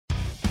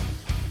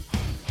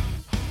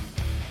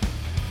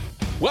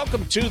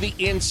Welcome to the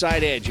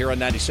Inside Edge here on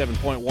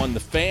 97.1 The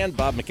Fan.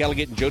 Bob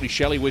McElligott and Jody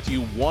Shelley with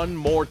you one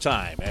more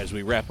time as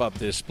we wrap up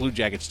this Blue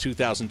Jackets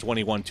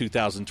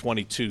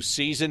 2021-2022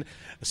 season,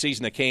 a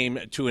season that came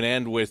to an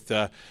end with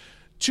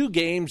two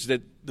games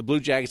that the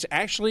Blue Jackets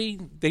actually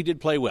they did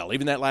play well.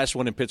 Even that last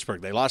one in Pittsburgh,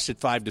 they lost it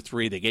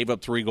 5-3. They gave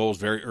up 3 goals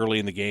very early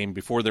in the game.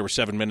 Before there were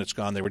 7 minutes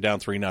gone, they were down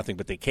 3-0.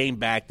 But they came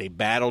back, they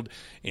battled,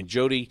 and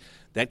Jody,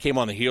 that came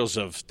on the heels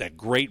of that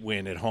great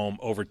win at home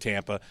over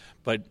Tampa.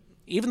 But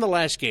even the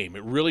last game,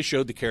 it really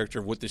showed the character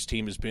of what this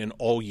team has been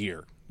all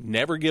year.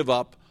 Never give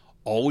up,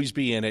 always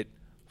be in it,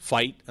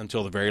 fight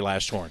until the very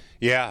last horn.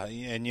 Yeah,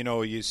 and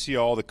you see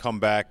all the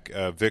comeback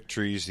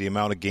victories, the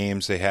amount of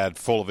games they had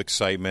full of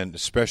excitement,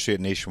 especially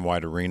at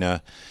Nationwide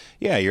Arena.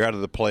 Yeah, you're out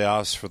of the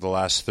playoffs for the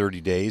last 30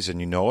 days,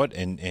 and you know it,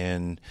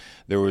 and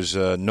there was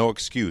no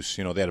excuse.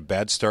 They had a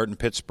bad start in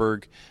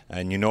Pittsburgh,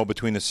 and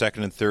between the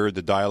second and third,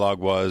 the dialogue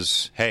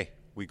was, hey,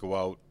 we go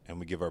out and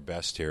we give our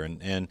best here.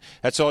 And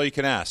that's all you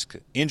can ask.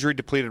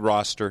 Injury-depleted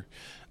roster.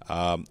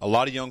 A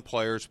lot of young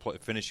players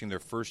finishing their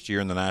first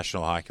year in the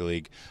National Hockey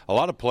League. A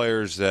lot of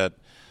players that,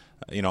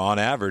 on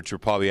average, are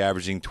probably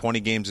averaging 20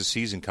 games a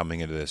season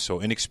coming into this.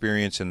 So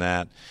inexperience in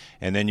that.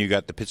 And then you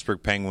got the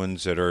Pittsburgh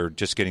Penguins that are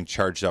just getting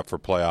charged up for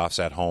playoffs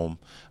at home.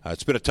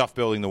 It's been a tough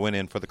building to win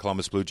in for the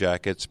Columbus Blue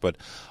Jackets. But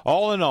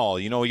all in all,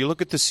 you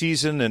look at the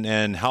season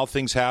and how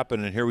things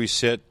happen, and here we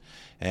sit.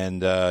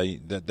 And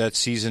that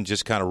season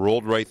just kind of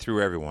rolled right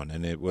through everyone,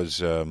 and it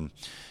was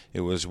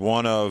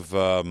one of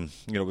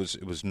it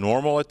was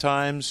normal at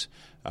times.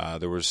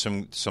 There were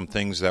some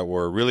things that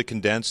were really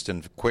condensed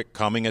and quick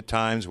coming at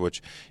times,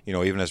 which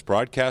even as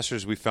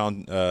broadcasters we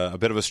found a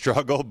bit of a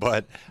struggle.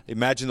 But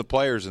imagine the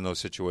players in those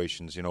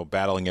situations,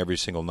 battling every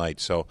single night.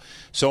 So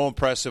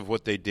impressive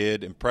what they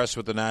did. Impressed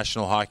with the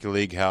National Hockey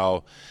League,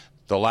 how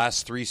the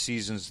last 3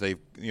 seasons the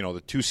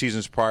 2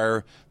 seasons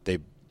prior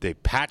they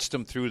patched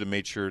them through to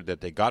make sure that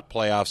they got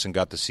playoffs and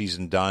got the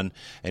season done,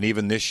 and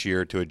even this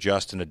year to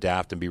adjust and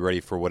adapt and be ready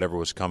for whatever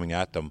was coming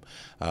at them.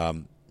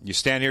 You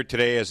stand here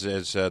today as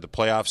the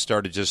playoffs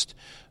started just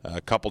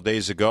a couple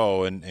days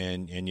ago,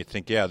 and you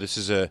think, yeah, this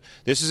is a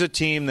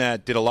team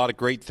that did a lot of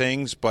great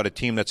things, but a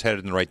team that's headed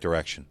in the right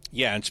direction.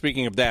 Yeah, and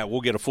speaking of that,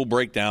 we'll get a full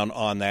breakdown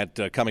on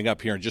that coming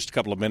up here in just a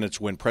couple of minutes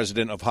when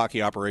President of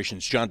Hockey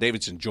Operations John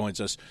Davidson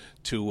joins us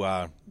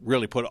to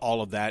really put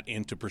all of that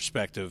into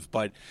perspective.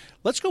 But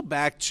let's go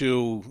back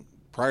to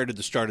prior to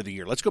the start of the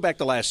year. Let's go back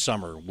to last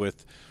summer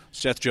with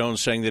Seth Jones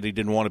saying that he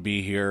didn't want to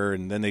be here,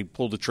 and then they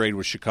pulled a trade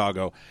with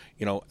Chicago.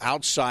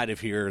 Outside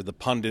of here, the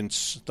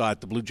pundits thought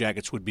the Blue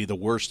Jackets would be the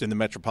worst in the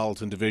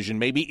Metropolitan Division,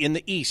 maybe in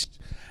the East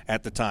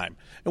at the time.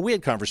 And we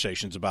had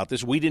conversations about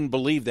this. We didn't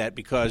believe that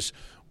because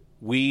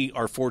we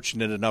are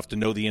fortunate enough to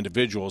know the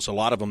individuals, a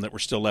lot of them that were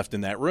still left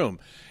in that room.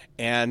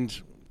 And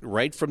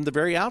right from the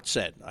very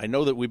outset, I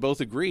know that we both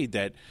agreed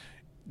that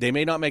they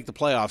may not make the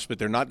playoffs, but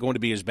they're not going to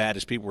be as bad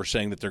as people were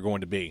saying that they're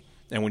going to be.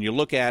 And when you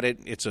look at it,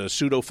 it's a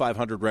pseudo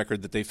 500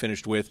 record that they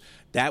finished with.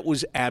 That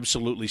was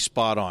absolutely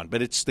spot on.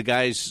 But it's the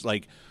guys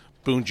like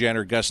Boone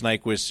Jenner, Gus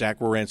Nyquist, Zach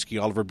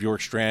Werenski, Oliver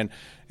Bjorkstrand.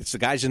 It's the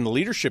guys in the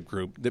leadership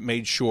group that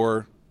made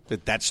sure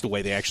that that's the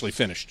way they actually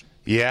finished.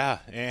 Yeah,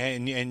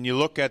 and you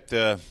look at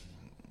the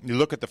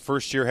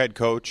first-year head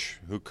coach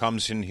who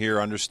comes in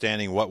here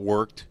understanding what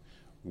worked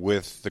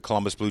with the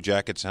Columbus Blue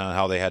Jackets and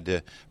how they had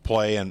to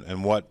play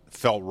and what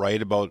felt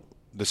right about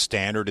the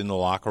standard in the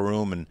locker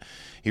room, and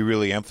he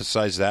really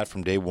emphasized that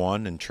from day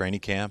one in training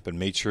camp and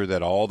made sure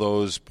that all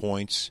those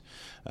points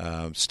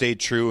stayed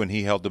true, and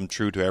he held them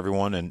true to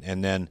everyone.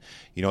 And then,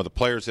 the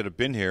players that have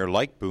been here,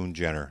 like Boone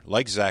Jenner,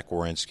 like Zach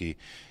Werenski,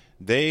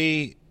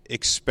 they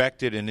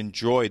expected and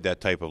enjoyed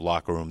that type of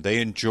locker room. They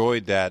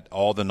enjoyed that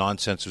all the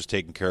nonsense was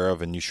taken care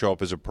of, and you show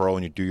up as a pro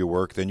and you do your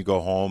work, then you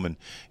go home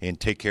and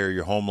take care of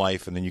your home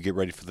life, and then you get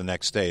ready for the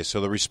next day. So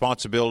the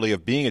responsibility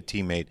of being a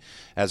teammate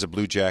as a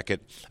Blue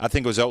Jacket, I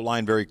think, was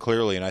outlined very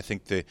clearly, and I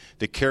think the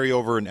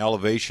carryover and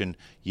elevation,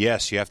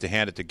 yes, you have to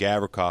hand it to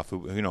Gavrikov,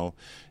 who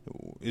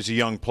is a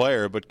young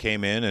player but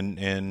came in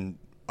and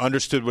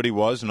understood what he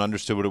was and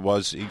understood what it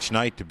was each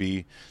night to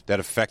be that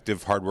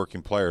effective,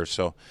 hardworking player.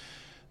 So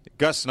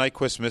Gus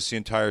Nyquist missed the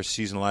entire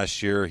season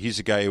last year. He's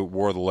a guy who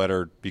wore the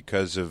letter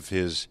because of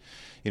his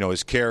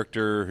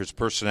character, his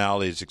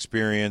personality, his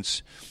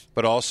experience,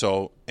 but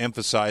also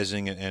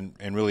emphasizing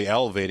and really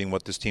elevating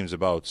what this team's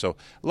about. So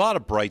a lot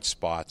of bright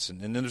spots.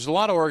 And there's a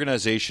lot of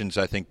organizations,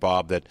 I think,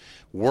 Bob, that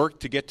work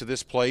to get to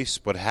this place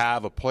but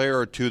have a player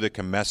or two that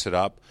can mess it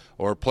up,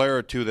 or a player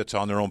or two that's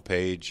on their own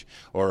page,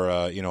 or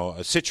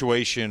a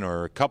situation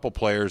or a couple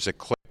players that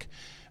click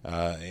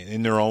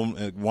in their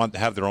own, want to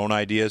have their own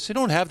ideas. They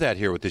don't have that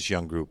here with this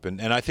young group, and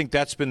I think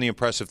that's been the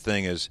impressive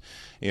thing is,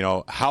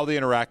 how they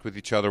interact with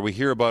each other. We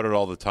hear about it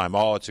all the time.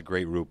 Oh, it's a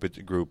great group.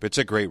 It's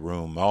a great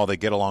room. Oh, they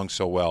get along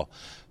so well.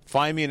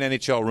 Find me an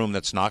NHL room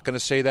that's not going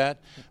to say that,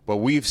 but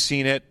we've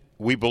seen it.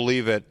 We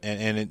believe it,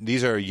 and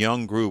these are a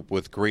young group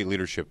with great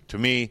leadership. To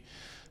me,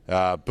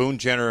 Boone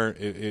Jenner,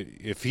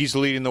 if he's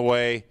leading the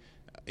way,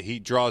 he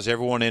draws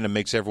everyone in and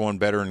makes everyone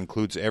better and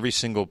includes every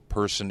single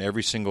person,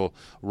 every single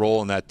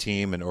role in that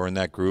team or in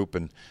that group.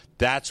 And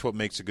that's what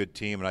makes a good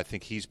team, and I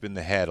think he's been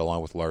the head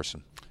along with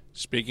Larson.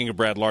 Speaking of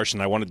Brad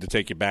Larson, I wanted to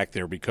take you back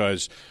there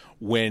because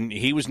when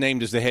he was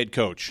named as the head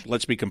coach,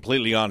 let's be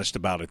completely honest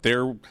about it,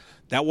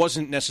 that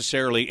wasn't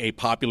necessarily a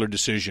popular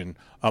decision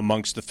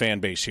amongst the fan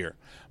base here.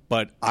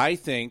 But I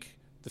think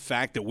the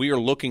fact that we are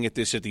looking at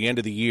this at the end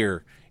of the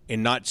year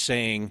and not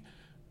saying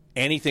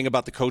anything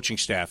about the coaching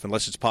staff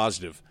unless it's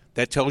positive,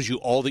 that tells you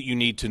all that you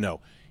need to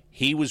know.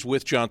 He was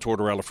with John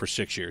Tortorella for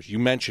 6 years. You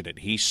mentioned it.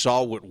 He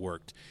saw what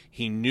worked.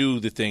 He knew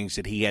the things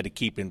that he had to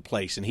keep in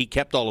place, and he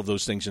kept all of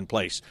those things in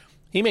place.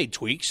 He made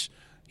tweaks.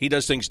 He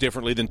does things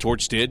differently than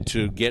Torts did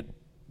to get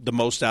the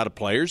most out of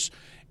players,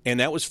 and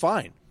that was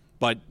fine.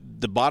 But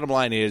the bottom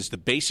line is the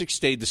basics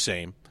stayed the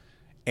same,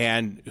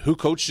 and who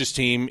coached this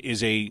team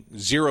is a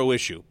zero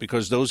issue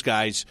because those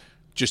guys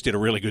just did a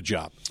really good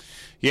job.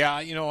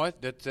 Yeah, you know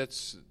what?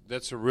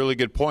 That's a really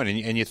good point.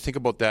 And you think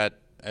about that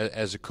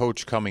as a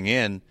coach coming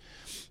in,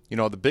 you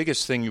know, the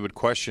biggest thing you would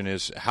question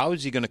is how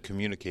is he going to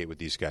communicate with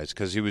these guys?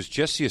 Because he was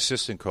just the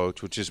assistant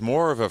coach, which is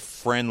more of a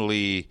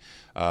friendly,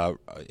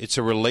 it's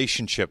a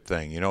relationship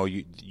thing. You know,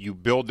 you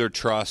build their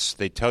trust.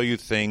 They tell you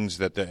things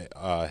that the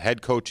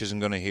head coach isn't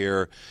going to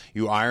hear.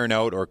 You iron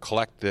out or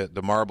collect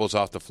the marbles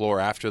off the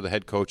floor after the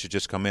head coach has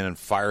just come in and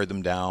fired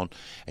them down,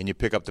 and you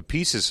pick up the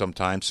pieces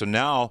sometimes. So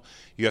now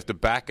you have to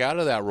back out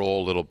of that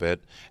role a little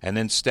bit and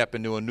then step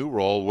into a new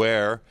role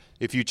where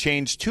if you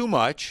change too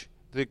much,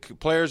 the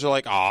players are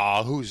like,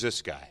 who's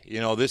this guy? You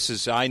know,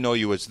 I know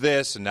you as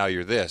this, and now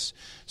you're this.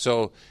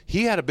 So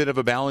he had a bit of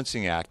a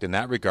balancing act in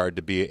that regard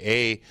to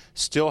be,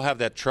 still have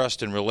that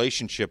trust and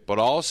relationship, but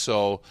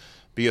also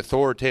be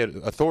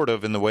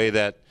authoritative in the way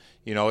that,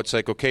 you know, it's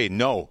like, okay,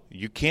 no,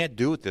 you can't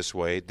do it this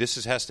way.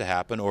 This has to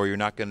happen, or you're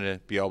not going to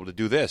be able to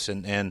do this.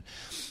 And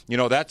you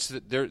know,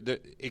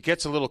 it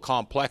gets a little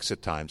complex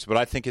at times, but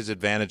I think his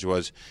advantage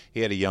was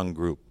he had a young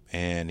group.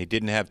 And he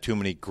didn't have too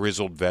many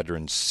grizzled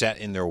veterans set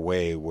in their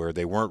way where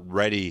they weren't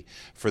ready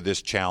for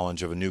this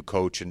challenge of a new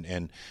coach,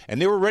 and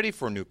they were ready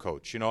for a new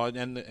coach, you know,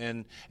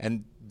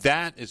 and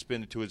that has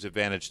been to his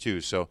advantage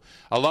too. So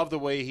I love the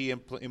way he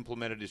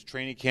implemented his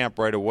training camp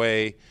right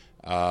away,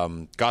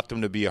 got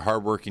them to be a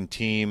hardworking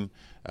team.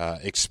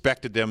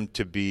 Expected them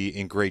to be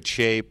in great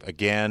shape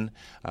again.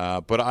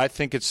 But I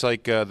think it's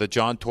like the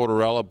John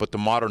Tortorella, but the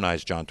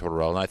modernized John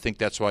Tortorella. And I think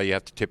that's why you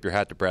have to tip your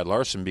hat to Brad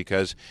Larson,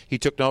 because he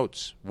took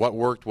notes. What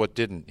worked, what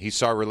didn't. He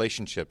saw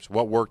relationships.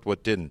 What worked,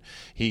 what didn't.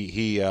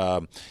 He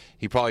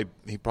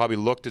probably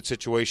looked at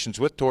situations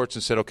with Torts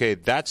and said, okay,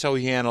 that's how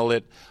he handled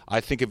it.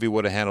 I think if he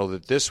would have handled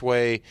it this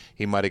way,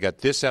 he might have got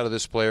this out of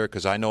this player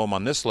because I know him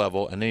on this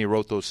level. And then he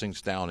wrote those things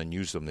down and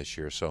used them this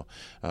year. So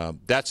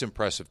that's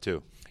impressive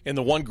too. And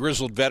the one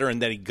grizzled veteran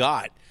that he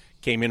got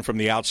came in from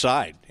the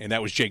outside, and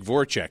that was Jake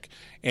Voracek.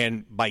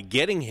 And by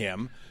getting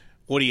him,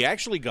 what he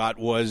actually got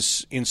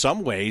was, in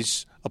some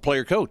ways, a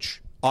player coach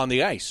on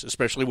the ice,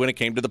 especially when it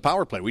came to the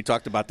power play. We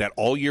talked about that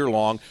all year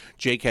long.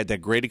 Jake had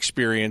that great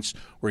experience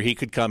where he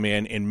could come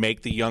in and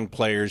make the young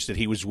players that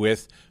he was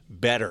with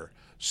better.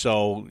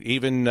 So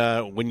even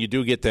when you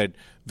do get that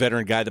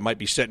veteran guy that might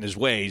be set in his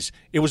ways,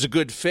 it was a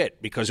good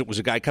fit because it was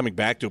a guy coming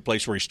back to a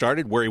place where he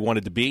started, where he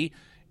wanted to be,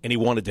 and he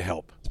wanted to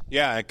help.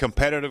 Yeah, a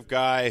competitive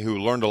guy who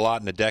learned a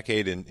lot in a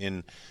decade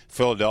in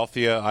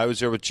Philadelphia. I was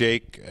there with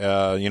Jake,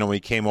 you know, when he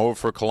came over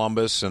for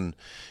Columbus, and,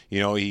 you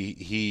know,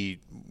 he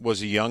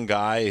was a young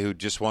guy who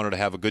just wanted to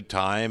have a good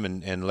time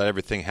and let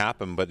everything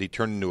happen, but he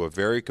turned into a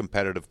very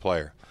competitive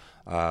player.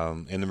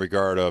 In the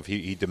regard of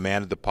he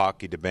demanded the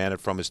puck, he demanded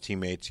from his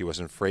teammates, he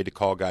wasn't afraid to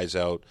call guys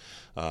out,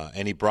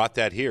 and he brought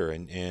that here.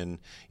 And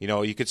you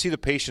know, you could see the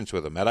patience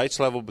with him. At ice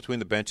level between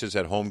the benches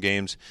at home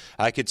games,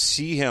 I could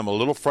see him a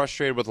little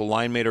frustrated with a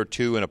line mate or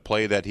two in a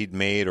play that he'd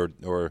made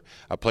or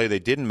a play they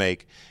didn't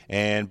make,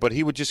 but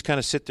he would just kind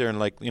of sit there and,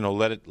 like, you know,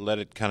 let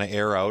it kind of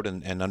air out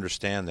and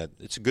understand that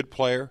it's a good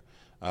player.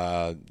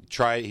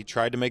 He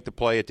tried to make the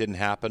play, it didn't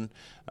happen.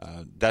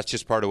 That's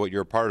just part of what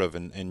you're a part of,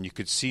 and you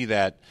could see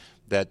that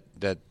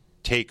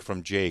take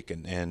from Jake,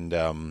 and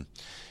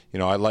you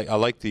know, I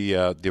like the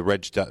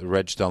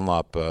Reg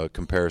Dunlop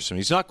comparison.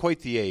 He's not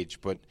quite the age,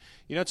 but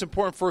you know, it's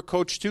important for a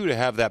coach too to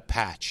have that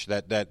patch,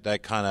 that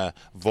kind of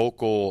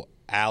vocal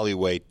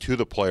alleyway to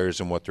the players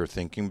and what they're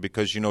thinking,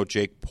 because, you know,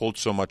 Jake pulled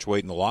so much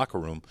weight in the locker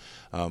room.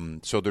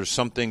 So there's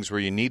some things where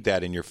you need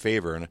that in your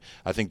favor, and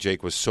I think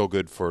Jake was so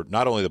good for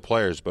not only the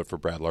players but for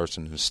Brad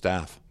Larson and his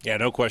staff. Yeah,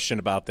 no question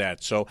about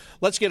that. So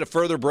let's get a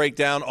further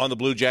breakdown on the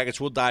Blue Jackets.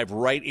 We'll dive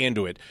right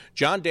into it.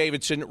 John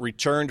Davidson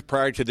returned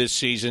prior to this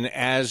season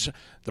as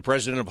the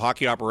president of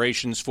hockey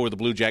operations for the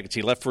Blue Jackets.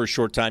 He left for a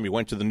short time. He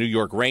went to the New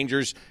York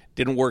Rangers.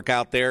 Didn't work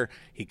out there.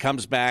 He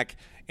comes back,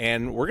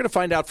 and we're going to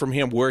find out from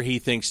him where he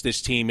thinks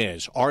this team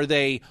is. Are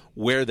they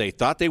where they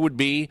thought they would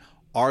be?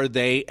 Are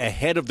they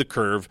ahead of the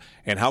curve?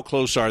 And how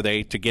close are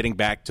they to getting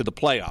back to the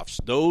playoffs?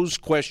 Those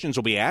questions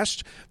will be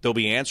asked, they'll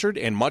be answered,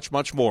 and much,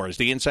 much more as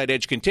the Inside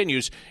Edge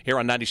continues here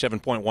on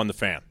 97.1 The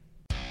Fan.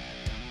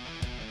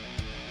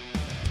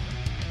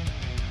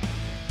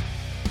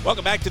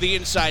 Welcome back to the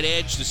Inside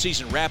Edge, the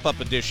season wrap-up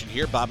edition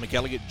here. Bob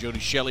McElligott, Jody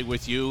Shelley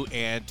with you,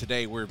 and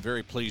today we're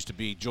very pleased to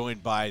be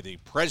joined by the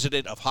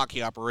president of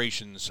hockey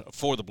operations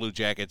for the Blue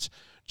Jackets.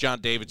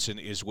 John Davidson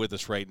is with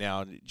us right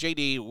now.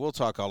 JD, we'll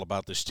talk all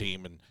about this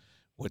team and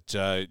what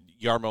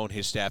Jarmo and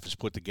his staff has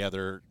put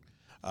together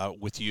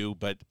with you,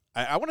 but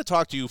I want to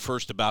talk to you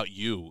first about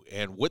you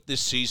and what this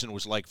season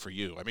was like for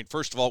you. I mean,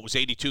 first of all, it was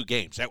 82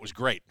 games. That was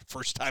great.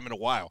 First time in a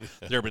while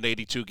there have been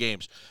 82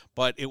 games.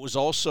 But it was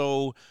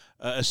also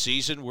a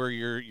season where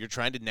you're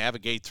trying to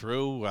navigate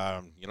through.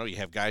 You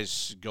have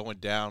guys going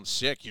down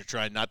sick. You're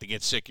trying not to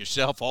get sick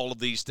yourself, all of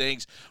these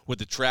things with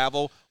the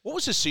travel. What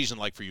was this season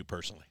like for you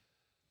personally?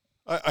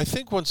 I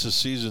think once the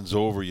season's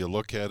over, you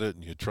look at it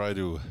and you try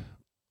to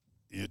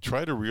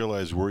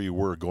realize where you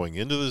were going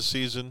into the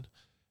season,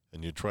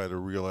 and you try to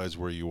realize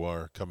where you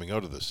are coming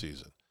out of the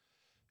season.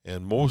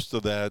 And most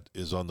of that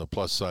is on the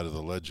plus side of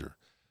the ledger.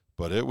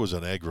 But it was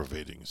an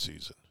aggravating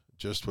season,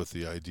 just with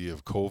the idea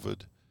of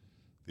COVID,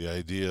 the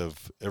idea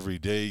of every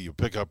day you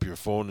pick up your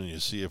phone and you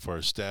see if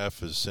our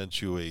staff has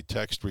sent you a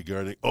text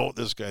regarding, oh,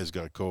 this guy's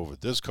got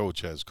COVID, this coach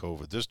has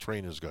COVID, this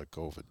trainer's got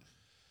COVID.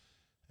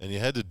 And you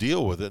had to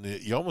deal with it,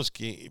 and you almost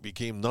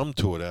became numb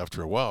to it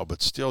after a while,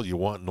 but still you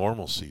want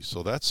normalcy.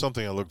 So that's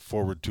something I look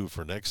forward to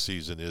for next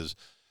season is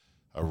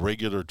a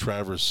regular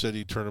Traverse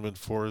City tournament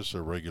for us,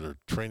 a regular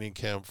training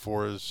camp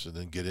for us, and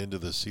then get into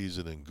the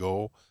season and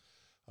go.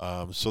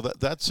 So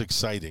that's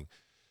exciting.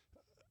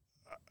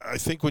 I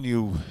think when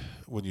you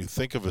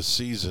think of a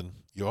season,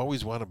 you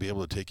always want to be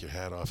able to take your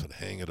hat off and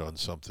hang it on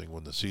something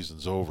when the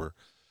season's over,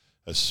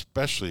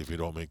 especially if you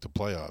don't make the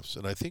playoffs.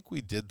 And I think we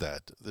did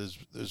that.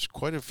 There's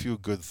quite a few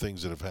good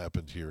things that have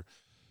happened here.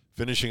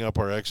 Finishing up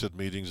our exit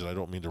meetings, and I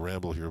don't mean to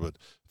ramble here, but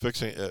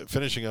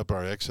finishing up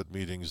our exit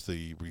meetings,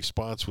 the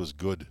response was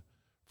good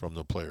from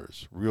the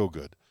players, real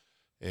good,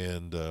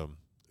 and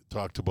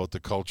talked about the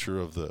culture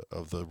of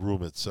the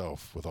room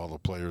itself with all the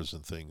players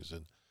and things,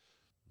 and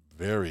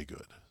very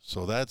good.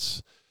 So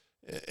that's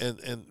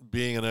and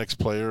being an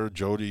ex-player,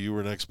 Jody, you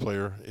were an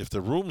ex-player. If the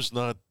room's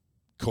not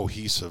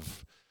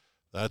cohesive,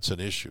 that's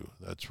an issue.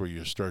 That's where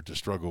you start to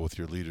struggle with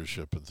your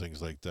leadership and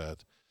things like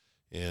that.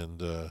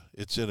 And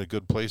it's in a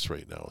good place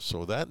right now.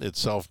 So that in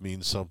itself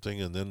means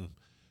something, and then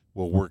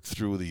we'll work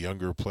through the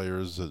younger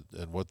players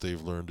and what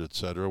they've learned, et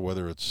cetera,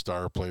 whether it's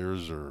star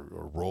players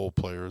or role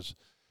players.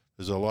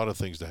 There's a lot of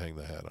things to hang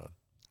the hat on.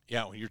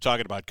 Yeah, when you're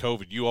talking about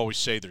COVID, you always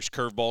say there's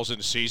curveballs in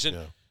the season.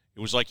 Yeah. It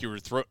was like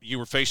you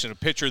were facing a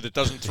pitcher that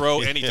doesn't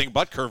throw anything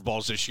but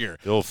curveballs this year.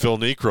 The old Phil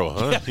Niekro,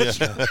 huh? Yeah,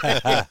 that's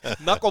right.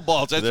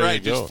 Knuckleballs, that's there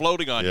right, just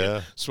floating on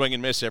you. Swing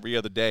and miss every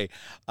other day.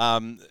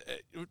 How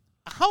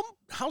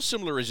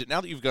similar is it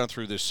now that you've gone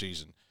through this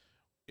season?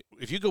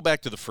 If you go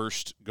back to the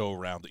first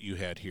go-around that you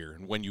had here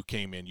and when you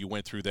came in, you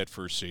went through that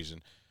first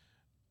season,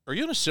 are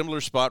you in a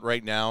similar spot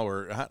right now,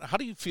 or how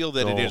do you feel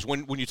that it is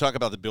when you talk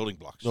about the building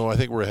blocks? No, I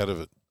think we're ahead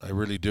of it. I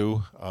really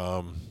do.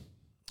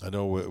 I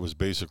know it was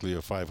basically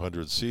a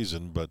 500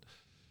 season, but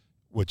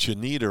what you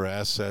need are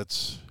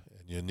assets,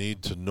 and you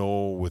need to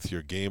know with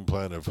your game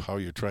plan of how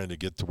you're trying to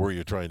get to where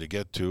you're trying to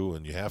get to,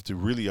 and you have to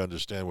really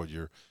understand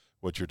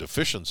what your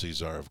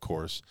deficiencies are, of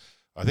course.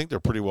 I think they're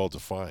pretty well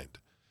defined.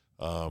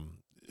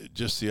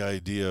 Just the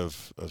idea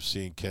of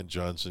seeing Kent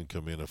Johnson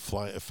come in,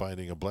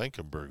 finding a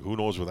Blankenberg. Who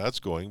knows where that's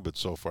going, but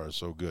so far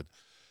so good.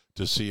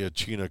 To see a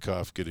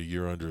Chinakhov get a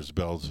year under his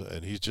belt,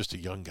 and he's just a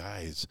young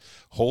guy. It's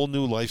whole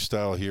new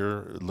lifestyle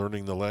here,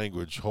 learning the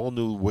language, whole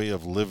new way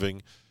of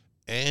living,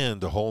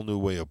 and a whole new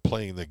way of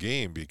playing the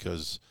game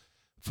because,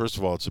 first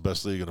of all, it's the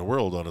best league in the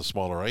world on a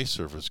smaller ice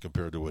surface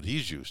compared to what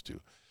he's used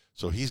to.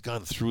 So he's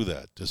gone through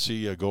that. To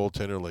see a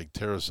goaltender like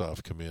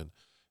Tarasov come in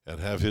and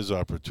have his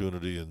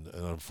opportunity, and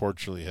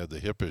unfortunately had the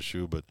hip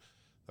issue, but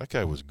that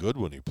guy was good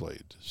when he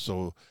played.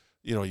 So,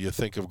 you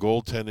think of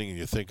goaltending and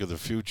you think of the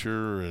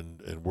future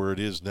and where it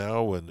is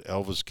now. When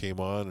Elvis came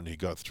on and he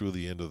got through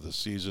the end of the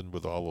season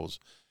with all those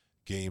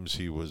games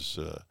he was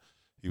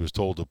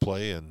told to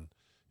play, and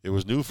it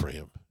was new for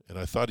him. And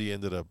I thought he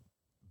ended up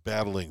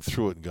battling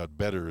through it and got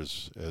better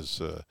as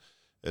the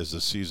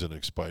season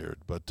expired.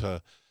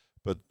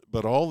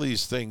 But all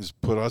these things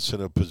put us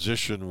in a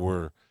position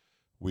where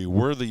we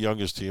were the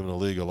youngest team in the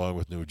league along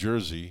with New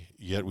Jersey,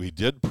 yet we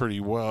did pretty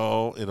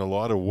well in a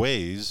lot of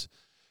ways.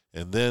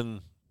 And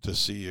then to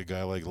see a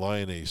guy like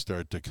Laine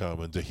start to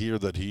come and to hear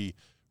that he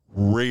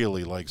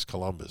really likes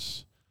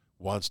Columbus,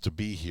 wants to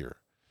be here,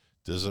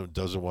 doesn't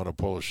want to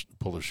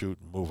pull a shoot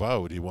and move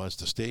out. He wants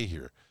to stay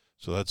here.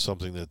 So that's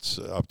something that's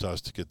up to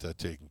us to get that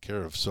taken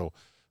care of. So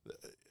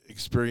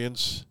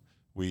experience,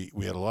 we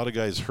had a lot of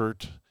guys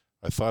hurt.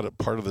 I thought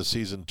part of the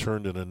season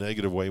turned in a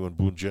negative way when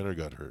Boone Jenner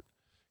got hurt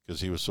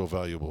because he was so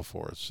valuable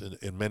for us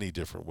in many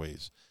different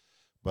ways.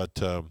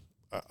 But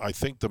I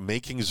think the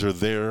makings are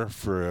there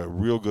for a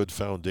real good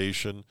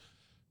foundation.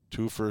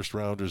 2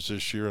 first-rounders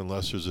this year,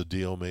 unless there's a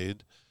deal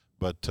made.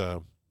 But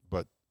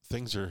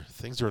things are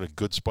in a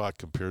good spot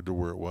compared to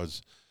where it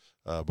was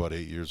about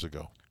 8 years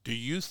ago. Do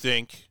you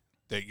think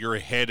that you're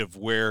ahead of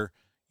where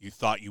you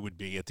thought you would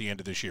be at the end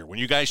of this year? When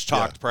you guys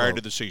talked prior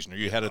to the season, are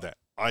you ahead of that?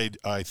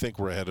 I think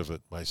we're ahead of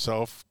it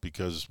myself,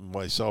 because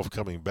myself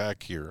coming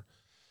back here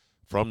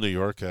from New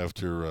York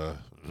after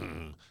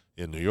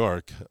in New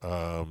York,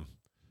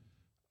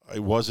 I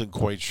wasn't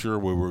quite sure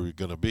where we were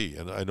going to be.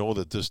 And I know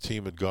that this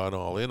team had gone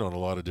all in on a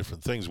lot of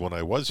different things when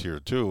I was here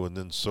too, and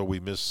then so we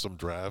missed some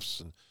drafts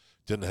and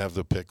didn't have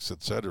the picks,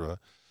 etc.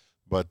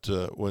 But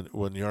when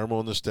Jarmo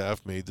and the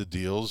staff made the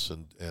deals,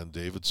 and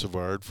David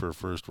Savard for a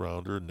first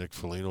rounder, Nick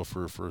Foligno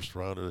for a first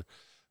rounder,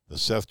 the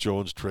Seth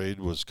Jones trade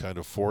was kind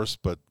of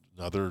forced, but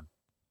another,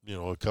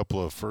 a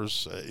couple of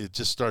firsts, it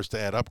just starts to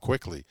add up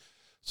quickly.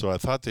 So I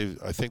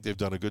think they've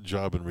done a good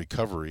job in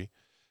recovery,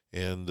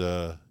 and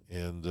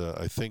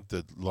I think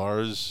that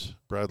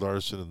Brad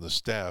Larson and the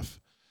staff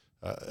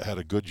had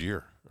a good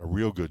year, a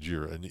real good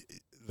year. And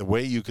the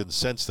way you can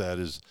sense that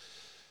is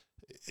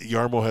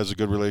Jarmo has a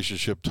good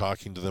relationship,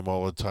 talking to them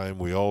all the time.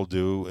 We all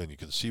do, and you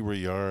can see where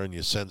you are and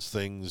you sense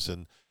things,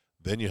 and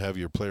then you have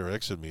your player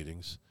exit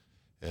meetings.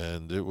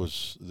 And they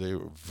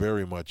were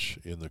very much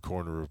in the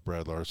corner of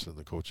Brad Larson and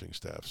the coaching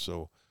staff.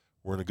 So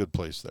we're in a good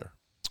place there.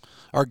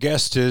 Our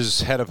guest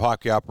is head of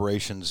hockey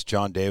operations,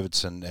 John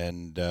Davidson,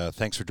 and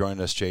thanks for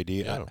joining us,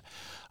 JD. Yeah.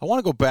 I want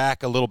to go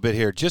back a little bit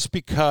here, just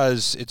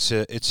because it's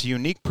a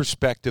unique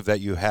perspective that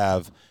you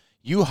have.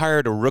 You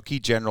hired a rookie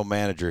general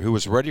manager who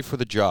was ready for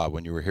the job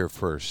when you were here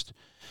first,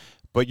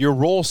 but your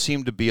role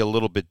seemed to be a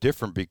little bit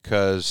different,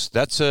 because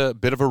that's a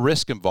bit of a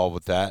risk involved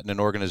with that in an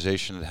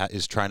organization that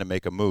is trying to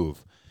make a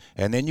move.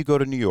 And then you go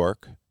to New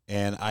York.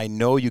 And I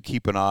know you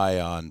keep an eye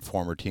on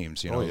former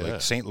teams,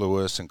 like St.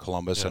 Louis and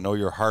Columbus. Yeah. I know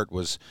your heart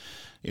was,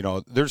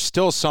 there's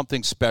still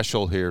something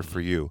special here for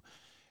you.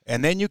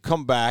 And then you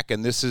come back,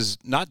 and this is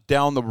not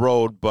down the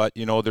road, but,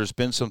 there's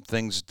been some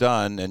things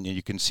done, and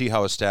you can see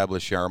how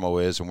established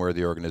Jarmo is and where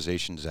the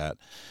organization's at.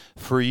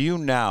 For you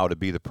now to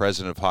be the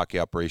president of hockey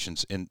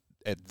operations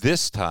at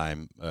this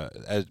time,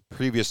 as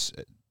previous,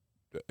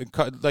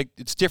 like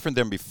it's different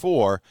than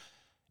before.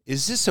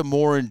 Is this a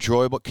more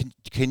enjoyable?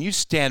 Can you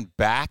stand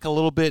back a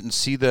little bit and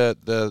see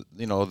the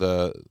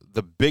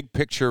big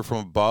picture from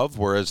above,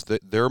 whereas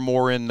they're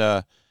more in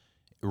the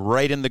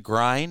right in the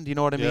grind? You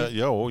know what I mean?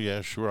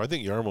 Yeah, sure. I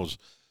think Jarmo's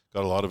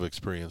got a lot of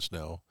experience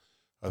now.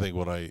 I think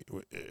when I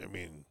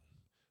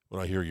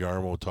hear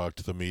Jarmo talk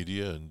to the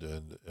media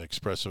and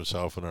express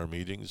himself in our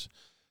meetings,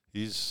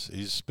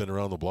 he's been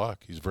around the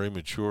block. He's very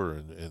mature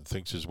and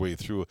thinks his way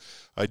through.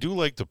 I do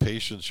like the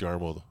patience that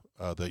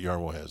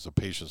Jarmo has, the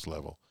patience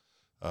level.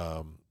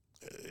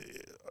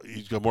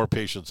 He's got more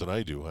patience than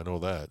I do. I know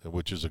that,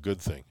 which is a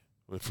good thing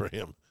for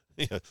him.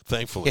 Yeah,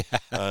 thankfully.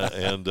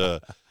 Yeah.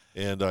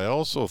 And I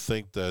also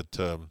think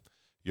that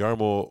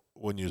Jarmo,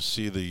 when you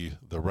see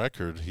the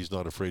record, he's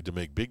not afraid to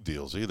make big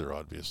deals either,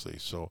 obviously.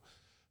 So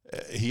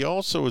he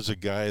also is a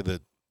guy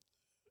that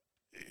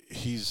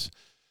he's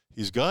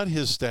got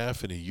his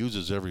staff, and he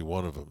uses every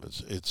one of them.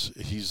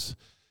 He's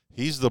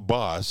the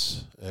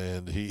boss,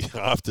 and he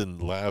often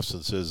laughs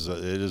and says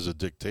it is a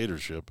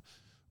dictatorship.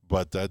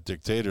 But that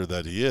dictator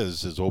that he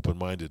is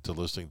open-minded to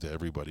listening to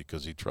everybody,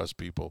 because he trusts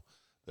people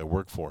that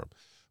work for him.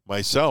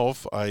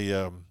 Myself,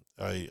 I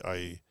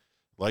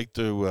like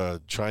to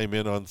chime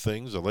in on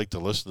things. I like to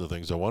listen to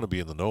things. I want to be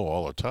in the know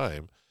all the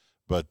time.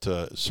 But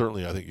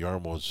certainly I think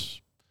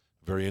Jarmo's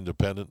very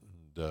independent,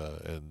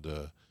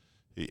 and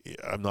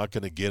I'm not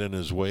going to get in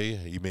his way.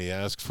 He may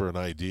ask for an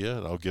idea,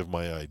 and I'll give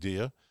my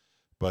idea.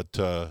 But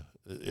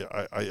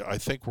I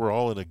think we're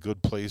all in a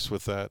good place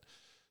with that.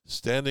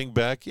 Standing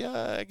back,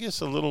 yeah, I guess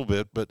a little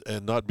bit,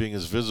 and not being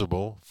as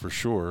visible for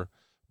sure.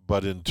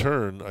 But in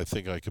turn, I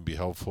think I can be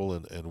helpful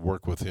and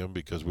work with him,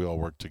 because we all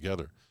work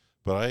together.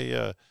 But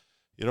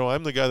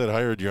I'm the guy that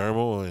hired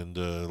Jarmo, and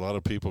a lot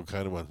of people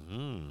kind of went,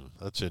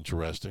 that's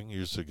interesting.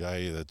 Here's a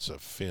guy that's a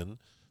Finn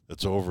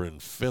that's over in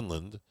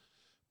Finland.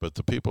 But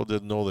the people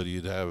didn't know that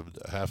he'd have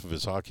half of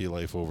his hockey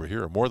life over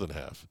here, or more than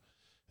half,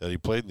 that he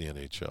played in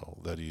the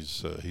NHL, that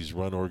he's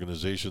run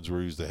organizations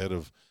where he's the head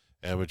of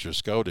amateur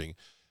scouting.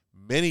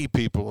 Many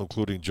people,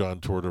 including John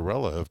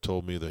Tortorella, have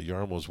told me that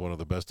Jarmo is one of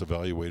the best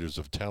evaluators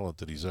of talent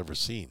that he's ever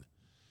seen.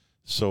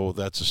 So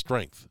that's a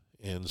strength.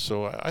 And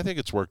so I think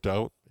it's worked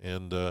out.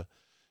 And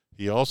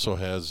he also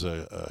has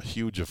a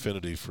huge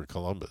affinity for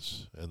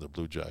Columbus and the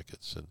Blue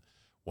Jackets, and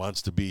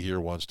wants to be here,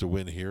 wants to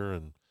win here,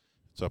 and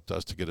it's up to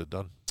us to get it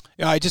done.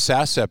 Yeah, I just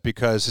asked that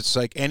because it's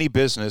like any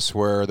business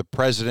where the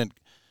president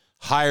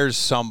hires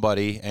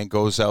somebody and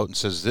goes out and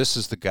says, this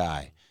is the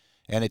guy.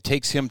 And it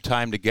takes him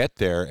time to get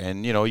there.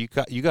 And, you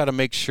got to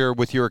make sure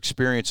with your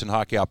experience in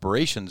hockey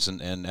operations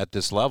and at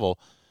this level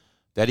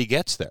that he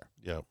gets there.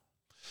 Yeah.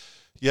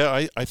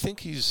 Yeah, I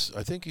think he's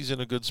in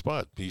a good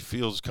spot. He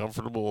feels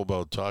comfortable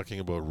about talking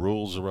about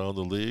rules around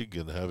the league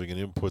and having an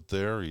input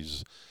there.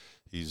 He's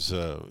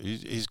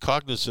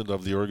cognizant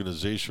of the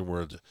organization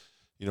where,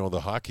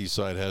 the hockey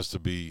side has to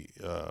be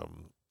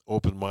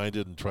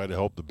open-minded and try to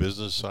help the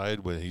business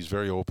side. When he's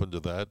very open to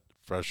that,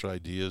 fresh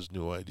ideas,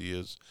 new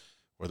ideas.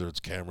 Whether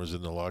it's cameras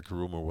in the locker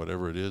room or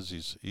whatever it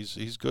is,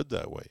 he's good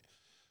that way.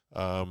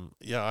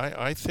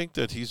 I think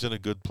that he's in a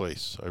good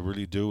place. I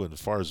really do. And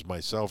as far as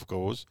myself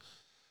goes,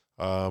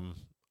 I'm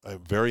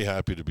very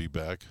happy to be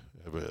back.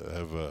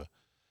 I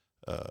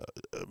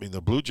mean,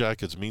 the Blue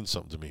Jackets mean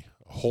something to me,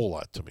 a whole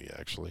lot to me,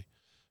 actually.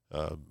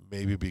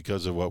 Maybe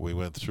because of what we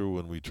went through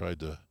when we tried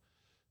to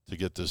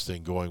get this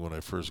thing going when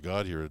I first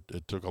got here.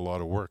 It took a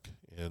lot of work,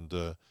 and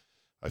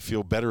I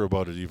feel better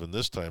about it even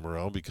this time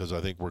around because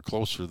I think we're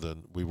closer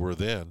than we were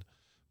then.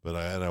 But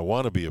I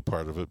want to be a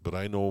part of it, but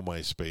I know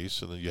my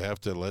space, and you have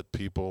to let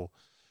people.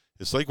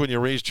 It's like when you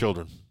raise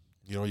children.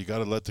 You know, you got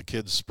to let the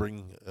kids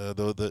spring,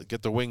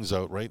 get the wings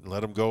out, right, and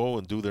let them go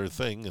and do their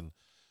thing. And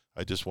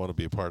I just want to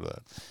be a part of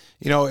that.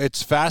 You know,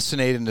 it's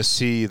fascinating to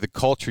see the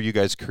culture you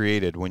guys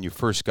created when you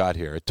first got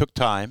here. It took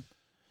time,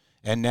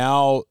 and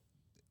now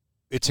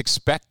it's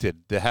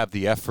expected to have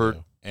the effort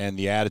and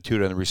the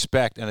attitude and the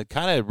respect, and it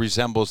kind of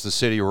resembles the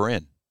city we're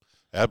in.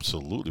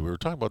 Absolutely. We were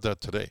talking about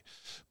that today.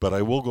 But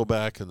I will go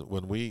back, and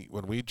when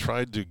we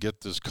tried to get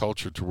this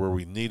culture to where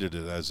we needed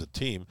it as a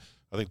team,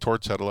 I think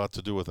Torts had a lot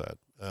to do with that.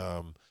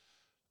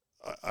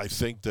 I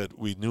think that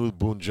we knew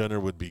Boone Jenner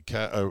would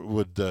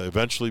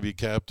eventually be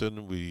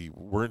captain. We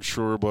weren't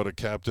sure about a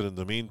captain in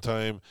the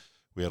meantime.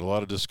 We had a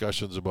lot of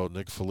discussions about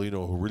Nick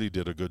Foligno, who really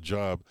did a good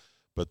job.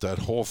 But that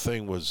whole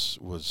thing was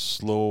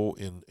slow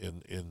in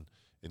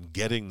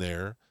getting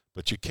there.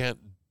 But you can't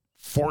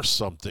force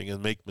something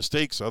and make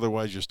mistakes,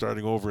 otherwise you're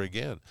starting over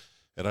again.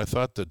 And I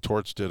thought that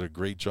Torts did a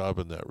great job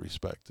in that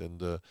respect.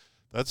 And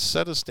that's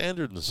set a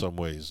standard in some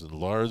ways. And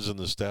Lars and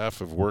the staff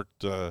have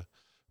worked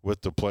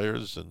with the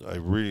players, and I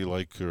really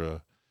like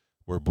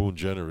where Boone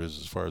Jenner is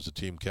as far as the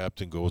team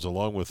captain goes,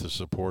 along with the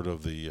support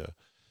of the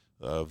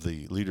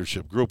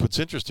leadership group. What's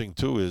interesting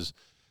too is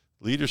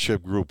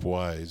leadership group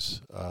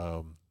wise,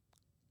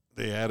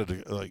 they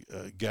added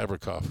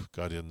Gavrikov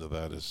got into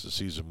that as the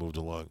season moved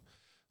along.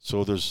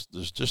 So there's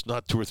just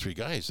not two or three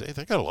guys.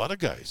 They got a lot of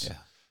guys,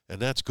 and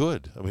that's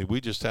good. I mean,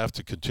 we just have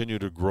to continue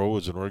to grow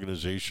as an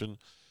organization,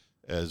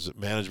 as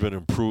management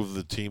improve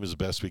the team as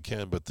best we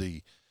can. But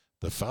the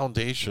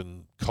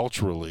foundation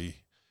culturally,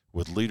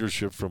 with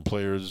leadership from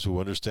players who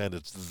understand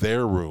it's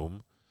their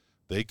room,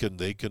 they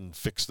can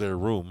fix their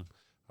room.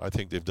 I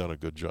think they've done a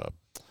good job.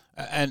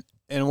 And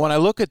when I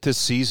look at this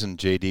season,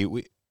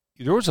 JD,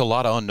 there was a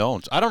lot of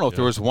unknowns. I don't know if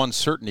there was one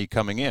certainty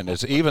coming in,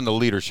 as even the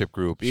leadership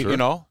group. Sure. You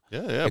know,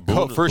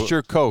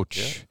 first-year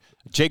coach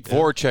Jake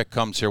Voracek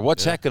comes here.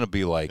 What's that going to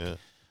be like?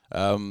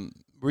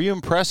 Were you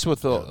impressed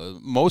with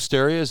most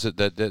areas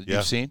that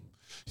you've seen?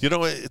 You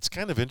know, it's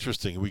kind of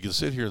interesting. We can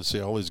sit here and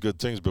say all these good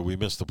things, but we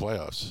missed the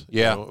playoffs.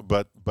 Yeah. You know?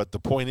 But the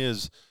point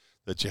is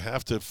that you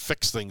have to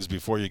fix things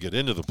before you get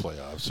into the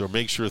playoffs, or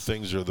make sure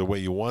things are the way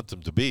you want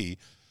them to be.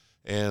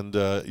 And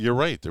you're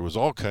right. There was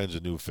all kinds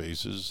of new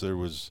faces. There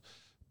was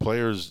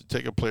players.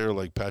 Take a player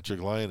like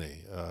Patrick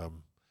Laine,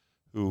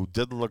 who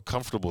didn't look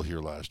comfortable here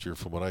last year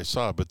from what I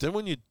saw. But then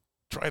when you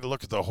try to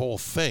look at the whole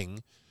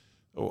thing,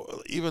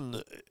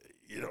 even,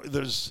 you know,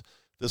 there's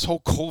this whole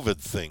COVID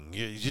thing.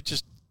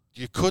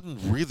 You couldn't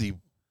really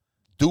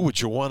do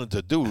what you wanted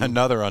to do.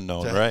 Another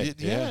unknown, right?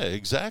 Yeah,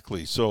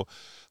 exactly. So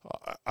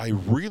I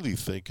really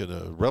think in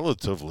a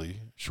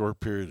relatively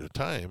short period of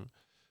time,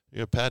 you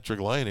know,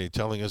 Patrick Laine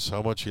telling us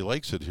how much he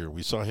likes it here.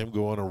 We saw him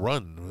go on a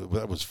run.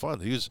 That was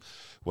fun.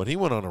 When he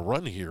went on a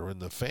run here,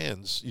 and the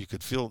fans, you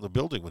could feel it in the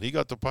building. When he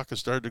got the puck and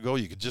started to go,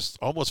 you could just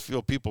almost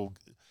feel people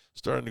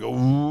starting to go,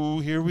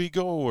 ooh, here we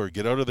go, or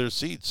get out of their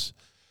seats,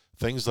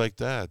 things like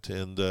that.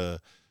 And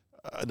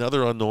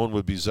another unknown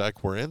would be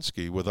Zach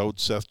Werenski without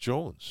Seth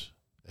Jones.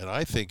 And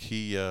I think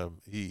he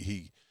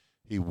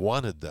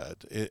wanted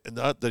that.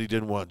 Not that he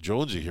didn't want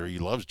Jonesy here. He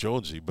loves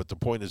Jonesy. But the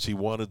point is he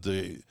wanted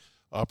the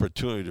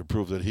opportunity to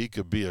prove that he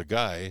could be a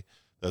guy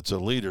that's a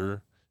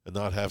leader and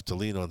not have to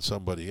lean on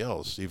somebody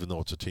else, even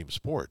though it's a team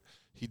sport.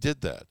 He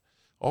did that.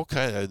 All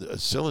kind of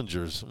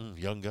Sillinger's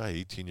young guy,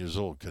 18 years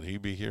old. Can he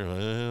be here? I don't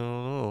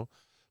know.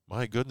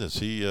 My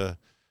goodness,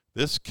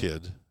 this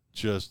kid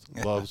just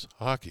loves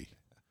hockey.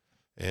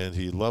 And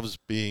he loves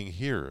being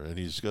here, and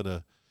he's going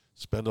to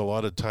spend a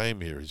lot of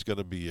time here. He's going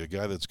to be a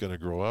guy that's going to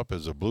grow up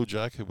as a Blue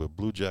Jacket with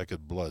Blue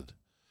Jacket blood.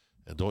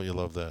 And don't you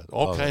love that?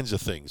 All kinds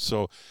of things.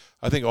 So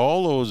I think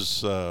all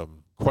those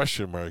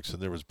question marks,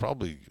 and there was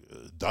probably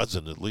a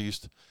dozen at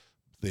least,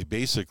 they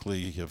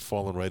basically have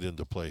fallen right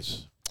into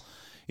place.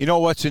 You know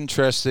what's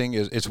interesting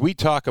is we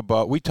talk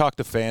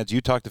to fans,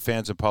 you talk to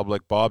fans in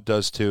public, Bob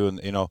does too,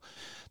 and, you know,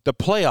 the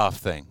playoff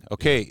thing.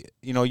 Okay,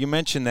 you know, you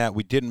mentioned that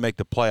we didn't make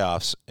the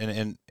playoffs,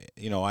 and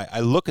you know, I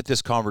look at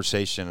this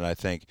conversation and I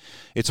think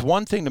it's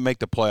one thing to make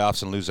the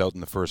playoffs and lose out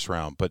in the first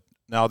round, but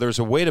now there's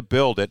a way to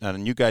build it,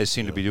 and you guys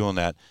seem to be doing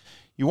that.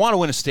 You want to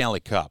win a Stanley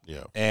Cup,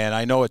 and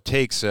I know it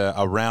takes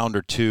a round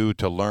or two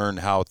to learn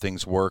how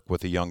things work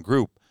with a young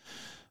group,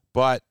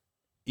 but,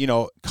 you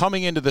know,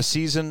 coming into the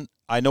season,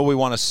 I know we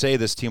want to say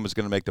this team was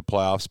going to make the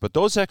playoffs, but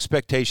those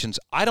expectations,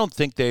 I don't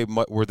think they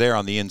were there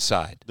on the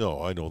inside.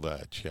 No, I know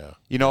that,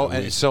 You know,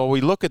 and so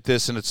we look at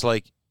this, and it's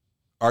like,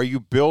 are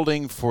you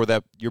building for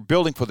that? You're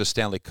building for the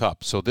Stanley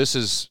Cup. So this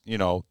is, you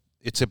know,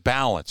 it's a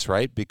balance,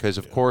 right? Because,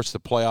 of course, the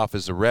playoff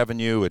is the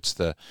revenue.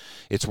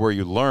 It's where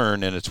you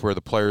learn, and it's where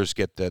the players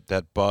get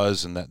that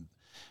buzz. And that.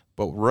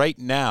 But right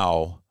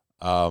now,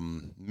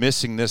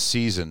 missing this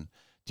season,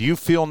 do Do you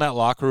feel in that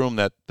locker room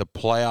that the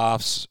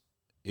playoffs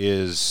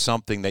is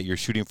something that you're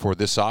shooting for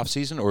this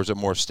offseason, or is it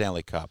more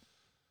Stanley Cup?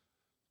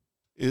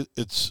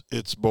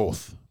 It's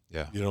both.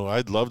 Yeah.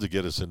 I'd love to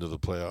get us into the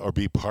playoff or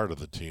be part of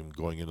the team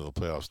going into the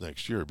playoffs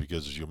next year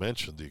because, as you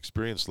mentioned, the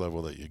experience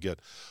level that you get.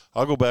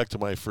 I'll go back to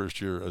my first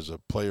year as a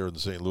player in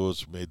St.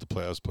 Louis, made the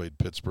playoffs, played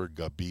Pittsburgh,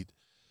 got beat,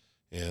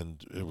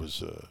 and it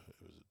was a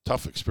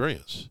tough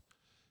experience.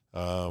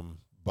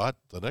 But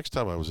the next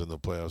time I was in the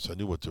playoffs, I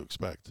knew what to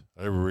expect.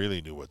 I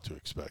really knew what to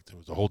expect. It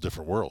was a whole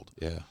different world.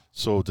 Yeah.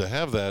 So to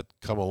have that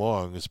come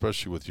along,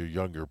 especially with your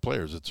younger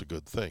players, it's a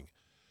good thing.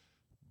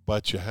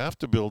 But you have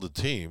to build a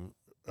team.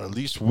 At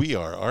least we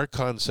are. Our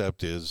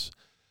concept is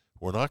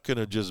we're not going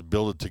to just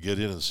build it to get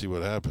in and see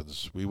what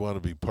happens. We want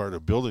to be part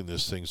of building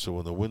this thing so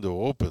when the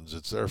window opens,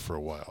 it's there for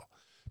a while.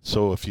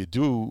 So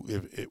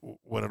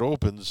when it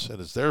opens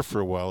and it's there for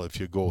a while, if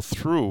you go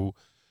through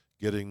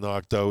getting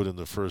knocked out in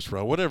the first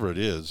round, whatever it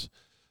is,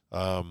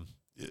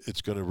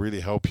 it's going to really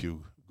help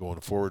you going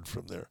forward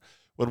from there.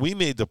 When we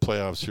made the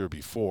playoffs here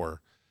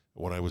before,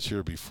 when I was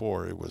here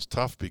before, it was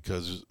tough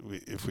because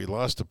if we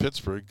lost to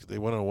Pittsburgh, they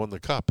went and won the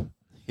Cup.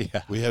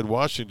 Yeah. We had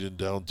Washington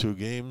down 2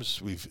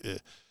 games. We've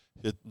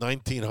hit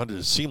 1,900.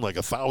 It seemed like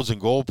 1,000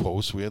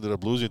 goalposts. We ended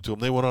up losing to them.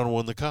 They went on and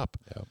won the Cup.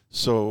 Yeah.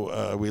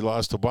 So we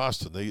lost to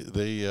Boston.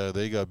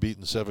 They got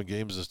beaten 7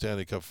 games in the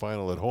Stanley Cup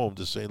final at home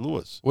to St.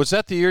 Louis. Was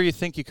that the year you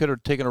think you could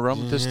have taken a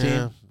run with this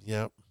team?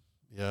 Yeah.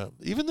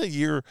 Even the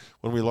year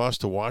when we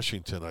lost to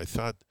Washington, I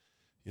thought,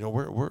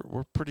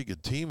 we're a pretty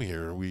good team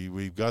here.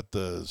 We've got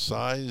the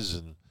size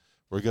and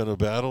we're going to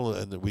battle.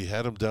 And we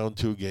had them down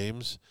 2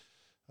 games.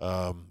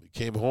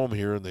 Came home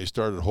here and they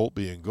started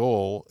Holtby in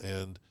goal,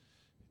 and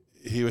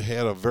he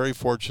had a very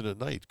fortunate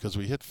night because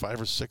we hit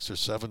 5 or 6 or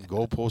 7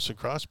 goalposts and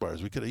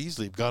crossbars. We could have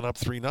easily gone up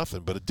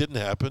 3-0, but it didn't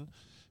happen.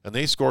 And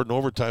they scored in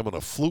overtime on a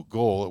fluke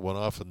goal. It went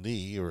off a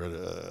knee or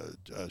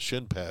a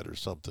shin pad or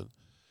something.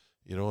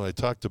 I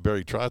talked to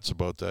Barry Trotz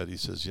about that. He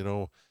says,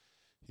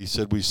 he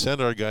said we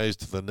sent our guys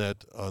to the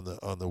net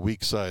on the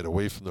weak side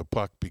away from the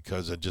puck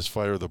because and just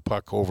fire the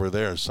puck over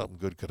there. Something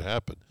good could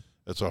happen.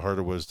 That's how hard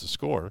it was to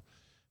score.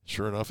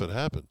 Sure enough, it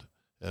happened,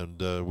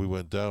 and we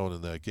went down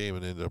in that game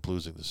and ended up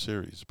losing the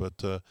series.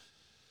 But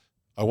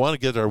I want to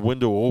get our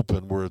window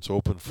open where it's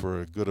open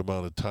for a good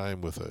amount of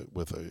time with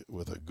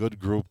a good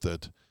group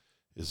that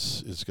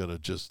is going to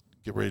just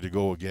get ready to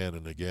go again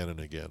and again and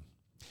again.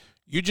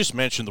 You just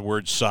mentioned the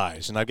word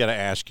size, and I've got to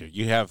ask you.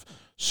 You have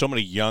so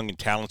many young and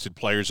talented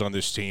players on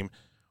this team.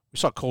 We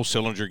saw Cole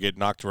Sillinger get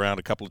knocked around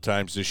a couple of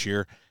times this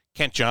year.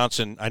 Kent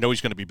Johnson, I know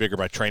he's going to be bigger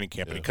by training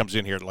camp, but he comes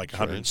in here at like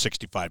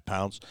 165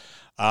 pounds.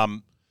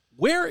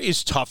 Where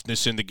is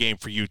toughness in the game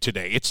for you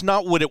today? It's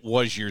not what it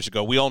was years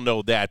ago. We all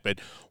know that, but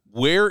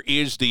where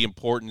is the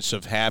importance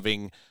of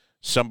having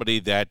somebody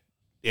that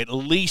at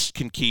least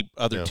can keep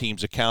other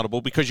teams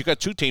accountable? Because you've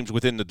got 2 teams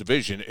within the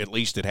division at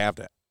least that have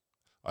that.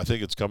 I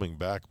think it's coming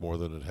back more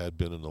than it had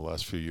been in the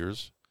last few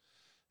years,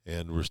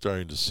 and we're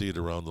starting to see it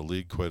around the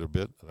league quite a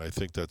bit, and I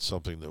think that's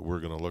something that we're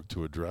going to look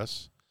to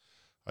address.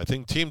 I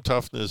think team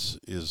toughness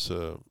is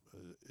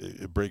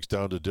it breaks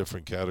down to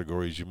different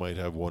categories. You might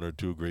have 1 or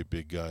 2 great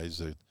big guys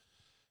that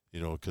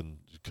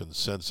can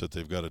sense that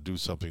they've got to do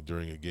something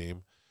during a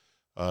game.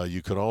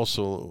 You can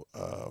also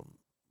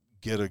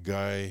get a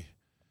guy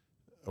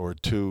or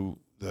 2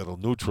 that'll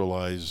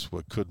neutralize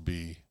what could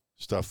be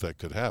stuff that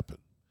could happen.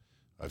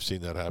 I've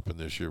seen that happen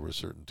this year with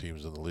certain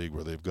teams in the league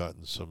where they've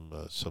gotten some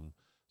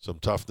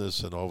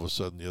toughness, and all of a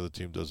sudden the other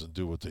team doesn't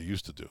do what they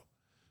used to do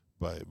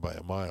by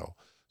a mile.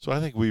 So I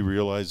think we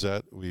realize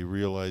that. We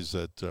realize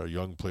that our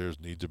young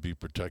players need to be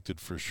protected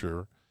for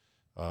sure.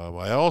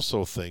 I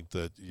also think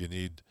that you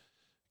need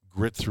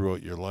grit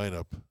throughout your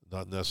lineup,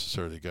 not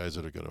necessarily the guys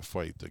that are going to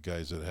fight, the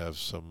guys that have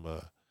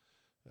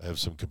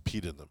some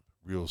compete in them,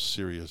 real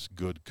serious,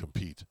 good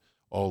compete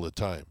all the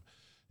time.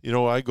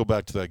 I go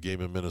back to that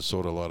game in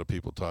Minnesota a lot of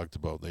people talked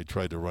about. They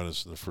tried to run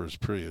us in the first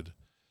period,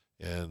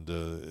 and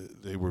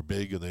they were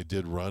big, and they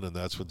did run, and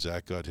that's when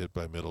Zach got hit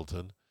by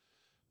Middleton.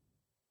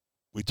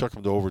 We took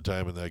them to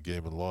overtime in that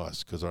game and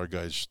lost because our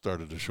guys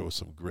started to show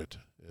some grit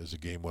as the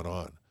game went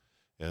on.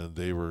 And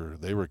they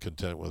were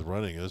content with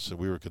running us, and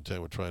we were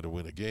content with trying to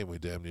win a game. We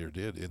damn near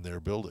did in their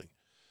building.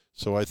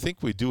 So I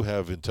think we do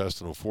have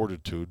intestinal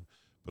fortitude,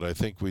 but I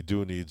think we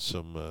do need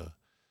some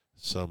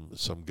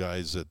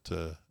guys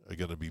that are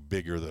going to be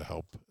bigger that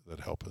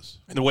help us.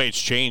 And the way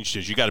it's changed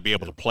is you got to be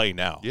able to play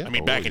now. Yeah. I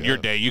mean, back in your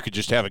day, you could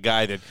just have a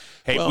guy that,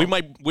 hey,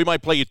 we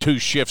might play you 2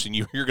 shifts, and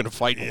you're going to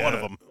fight in one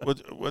of them.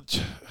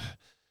 What?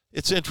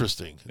 It's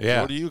interesting.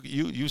 Yeah.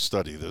 You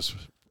study this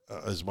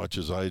as much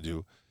as I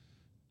do.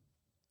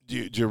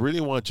 Do you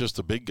really want just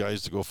the big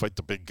guys to go fight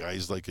the big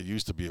guys like it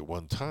used to be at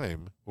one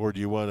time, or do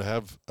you want to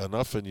have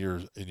enough in your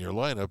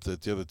lineup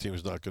that the other team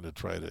is not going to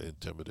try to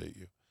intimidate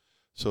you?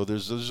 So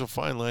there's a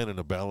fine line and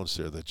a balance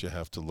there that you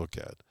have to look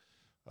at.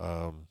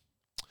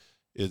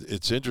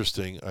 It's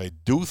interesting. I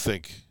do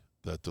think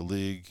that the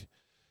league,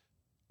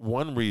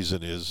 one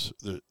reason is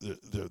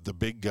the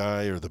big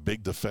guy or the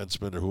big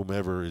defenseman or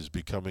whomever is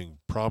becoming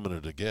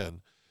prominent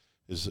again,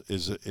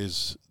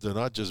 is they're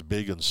not just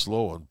big and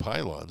slow and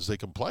pylons. They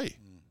can play.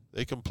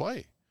 They can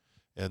play,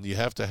 and you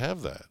have to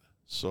have that.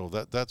 So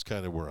that's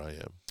kind of where I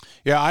am.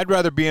 Yeah, I'd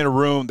rather be in a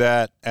room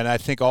and I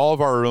think all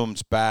of our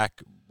rooms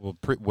back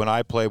when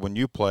I played, when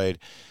you played,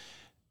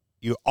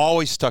 you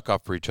always stuck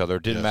up for each other.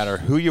 It didn't matter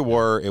who you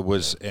were. It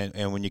was,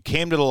 and when you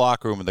came to the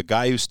locker room and the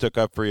guy who stuck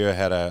up for you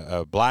had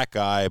a black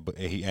eye,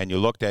 and you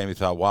looked at him, you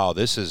thought, "Wow,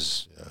 this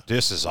is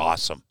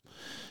awesome."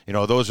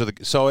 Those are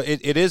so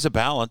it is a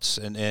balance,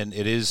 and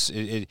it is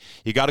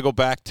you got to go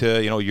back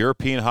to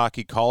European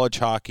hockey, college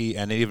hockey,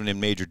 and even in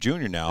major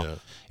junior now. Yeah.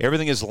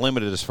 Everything is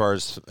limited as far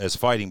as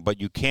fighting, but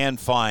you can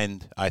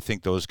find, I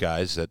think, those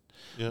guys that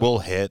will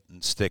hit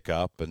and stick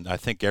up, and I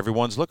think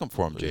everyone's looking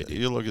for them, JD.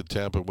 You look at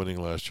Tampa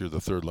winning last year, the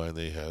third line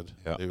they had.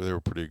 Yeah. They were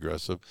pretty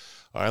aggressive.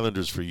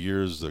 Islanders for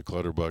years, the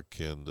Clutterbuck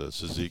and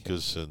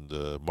Cizikas and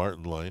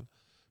Martin line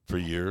for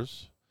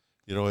years.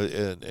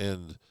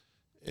 And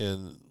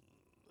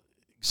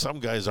some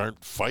guys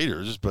aren't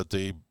fighters, but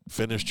they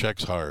finish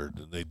checks hard,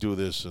 and they do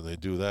this and they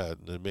do that,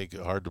 and they make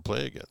it hard to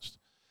play against.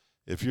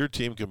 If your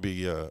team can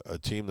be a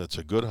team that's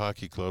a good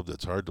hockey club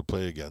that's hard to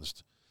play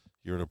against,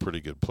 you're in a pretty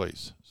good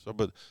place. So,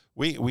 but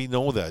we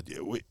know that.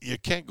 You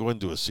can't go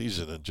into a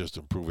season and just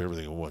improve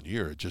everything in 1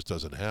 year. It just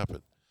doesn't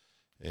happen.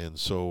 And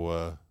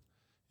so,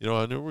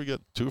 I know we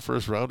got 2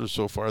 first-rounders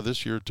so far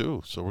this year,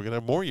 too. So we're going to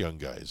have more young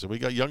guys. And we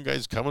got young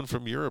guys coming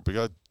from Europe.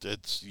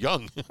 It's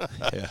young.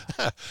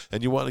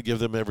 And you want to give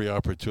them every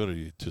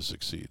opportunity to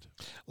succeed.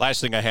 Last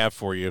thing I have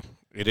for you,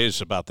 it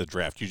is about the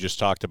draft you just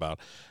talked about.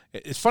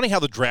 It's funny how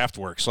the draft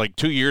works. Like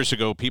 2 years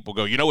ago, people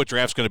go, what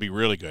draft's going to be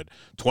really good?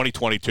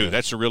 2022,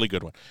 that's a really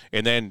good one.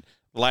 And then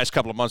the last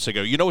couple of months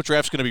ago, what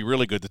draft's going to be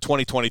really good? The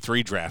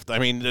 2023 draft. I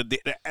mean,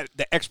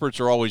 the experts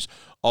are always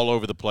all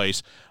over the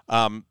place.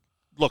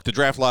 Look, the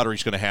draft lottery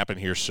is going to happen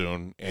here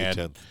soon,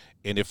 and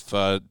if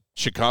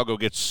Chicago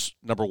gets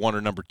number 1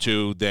 or number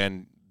 2,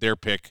 then their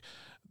pick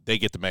they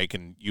get to make,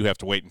 and you have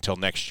to wait until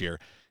next year.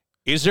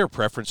 Is there a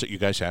preference that you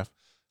guys have?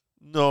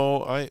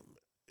 No,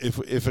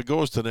 if it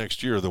goes to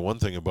next year, the one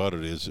thing about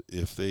it is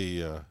if they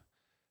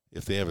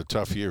have a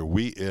tough year,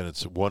 and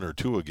it's 1 or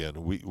 2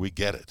 again, we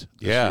get it.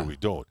 This year we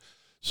don't.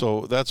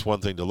 So that's one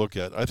thing to look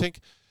at. I think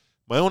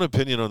my own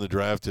opinion on the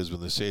draft is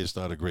when they say it's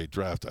not a great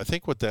draft, I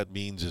think what that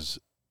means is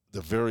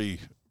the very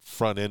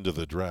front end of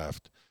the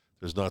draft,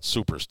 there's not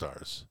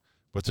superstars,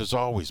 but there's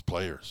always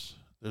players.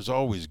 There's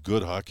always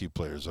good hockey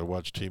players. I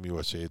watched Team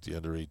USA at the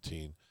under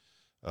 18,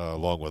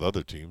 along with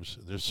other teams.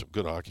 There's some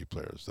good hockey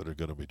players that are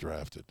going to be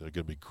drafted. They're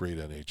going to be great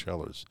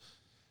NHLers.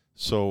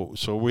 So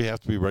we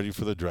have to be ready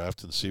for the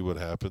draft and see what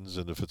happens.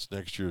 And if it's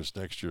next year, it's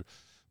next year.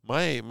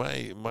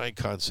 My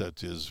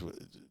concept is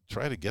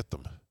try to get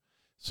them,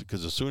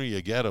 because the sooner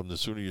you get them, the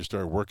sooner you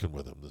start working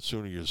with them. The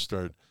sooner you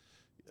start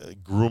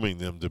grooming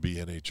them to be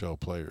NHL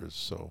players.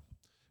 So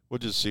we'll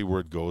just see where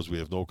it goes. We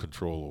have no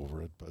control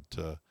over it,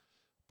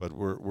 but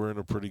we're in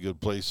a pretty good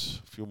place.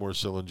 A few more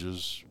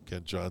cylinders.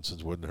 Kent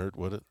Johnson's wouldn't hurt,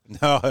 would it?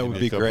 No, it would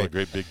be great. A couple of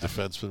great big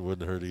defensemen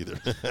wouldn't hurt either.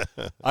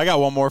 I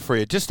got one more for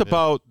you. Just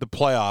about the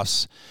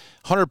playoffs,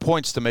 100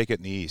 points to make it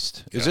in the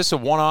East. Is this a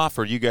one-off,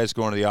 or are you guys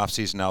going to the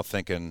offseason now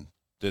thinking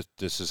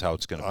this is how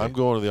it's going to be? I'm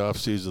going to the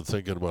offseason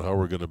thinking about how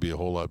we're going to be a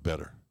whole lot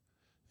better.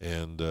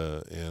 And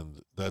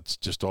that's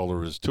just all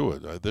there is to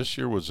it. This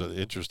year was an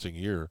interesting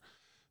year.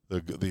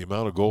 The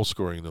amount of goal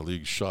scoring in the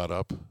league shot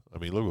up. I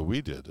mean, look what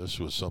we did. This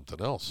was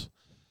something else.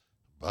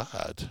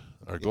 But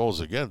our goals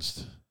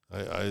against,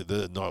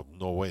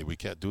 no way, we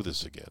can't do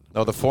this again.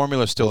 No, the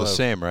formula's still the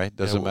same, right?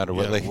 Doesn't matter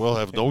what. We'll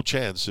have no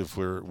chance if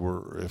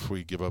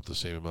we give up the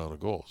same amount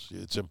of goals.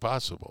 It's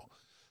impossible.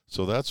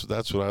 So that's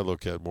what I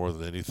look at more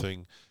than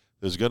anything.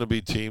 There's going to be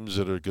teams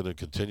that are going to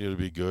continue to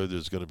be good.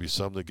 There's going to be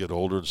some that get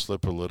older and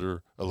slip a little.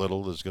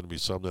 There's going to be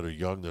some that are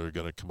young that are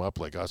going to come up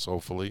like us,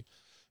 hopefully,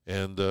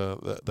 and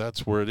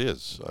that's where it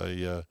is.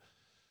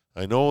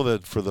 I know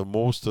that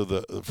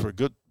for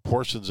good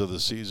portions of the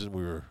season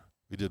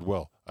we did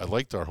well. I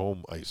liked our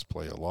home ice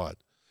play a lot.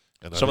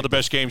 And some of the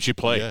best games you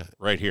play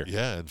right here.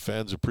 Yeah, and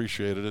fans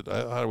appreciated it.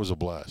 I thought it was a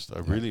blast. I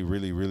really,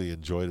 really, really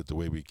enjoyed it the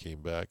way we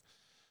came back.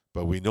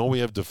 But we know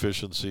we have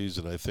deficiencies,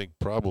 and I think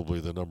probably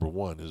the number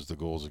one is the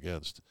goals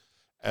against.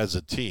 As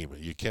a team,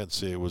 you can't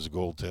say it was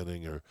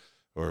goaltending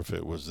or if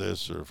it was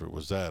this or if it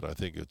was that. I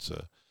think it's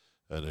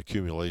an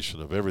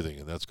accumulation of everything,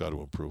 and that's got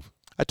to improve.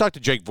 I talked to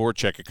Jake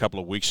Voracek a couple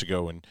of weeks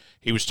ago, and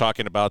he was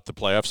talking about the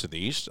playoffs in the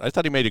East. I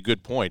thought he made a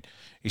good point.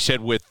 He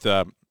said with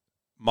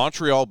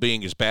Montreal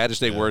being as bad as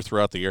they were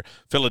throughout the year,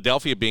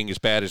 Philadelphia being as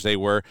bad as they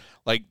were,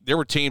 like there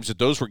were teams that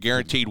those were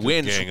guaranteed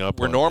wins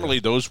where normally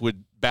those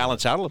would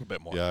balance out a little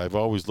bit more. Yeah, I've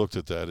always looked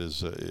at that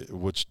as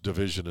which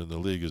division in the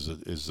league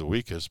is the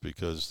weakest,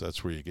 because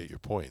that's where you get your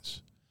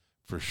points,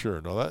 for sure.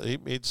 No, he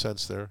made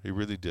sense there. He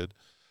really did.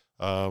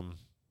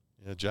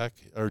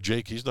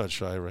 Jake, he's not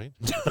shy, right?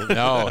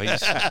 No,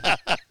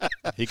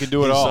 he can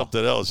do it he's all.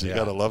 Something else. You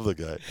got to love the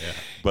guy. Yeah.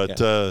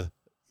 But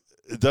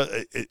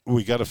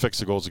we got to fix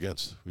the goals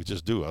against. We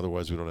just do.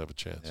 Otherwise, we don't have a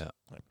chance. Yeah.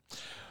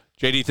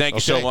 JD, thank you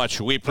so much.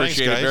 We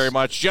appreciate it very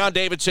much. John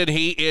Davidson,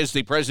 he is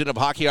the president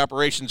of hockey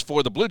operations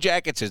for the Blue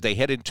Jackets as they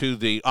head into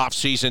the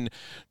offseason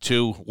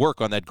to work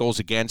on that goals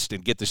against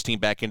and get this team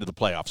back into the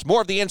playoffs.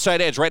 More of the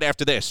Inside Edge right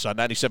after this on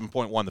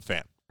 97.1 The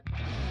Fan.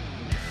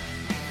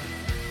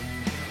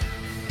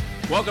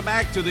 Welcome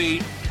back to the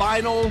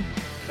final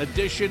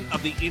edition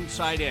of the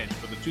Inside Edge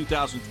for the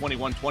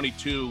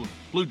 2021-22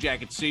 Blue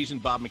Jackets season.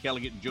 Bob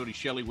McElligott and Jody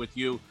Shelley with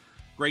you.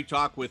 Great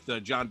talk with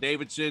John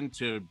Davidson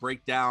to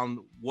break down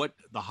what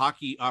the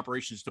hockey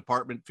operations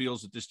department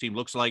feels that this team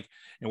looks like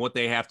and what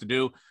they have to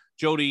do.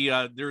 Jody,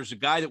 there's a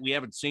guy that we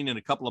haven't seen in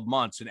a couple of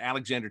months, and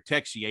Alexander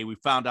Texier. We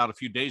found out a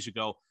few days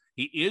ago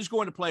he is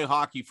going to play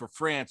hockey for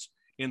France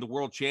in the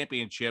World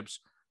Championships.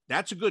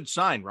 That's a good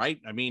sign,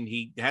 right? I mean,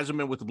 he hasn't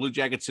been with the Blue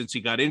Jackets since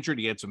he got injured.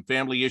 He had some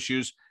family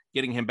issues.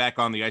 Getting him back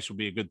on the ice will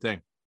be a good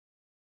thing.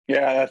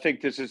 Yeah, I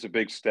think this is a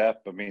big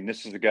step. I mean,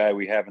 this is a guy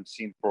we haven't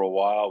seen for a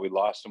while. We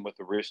lost him with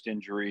a wrist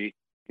injury.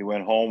 He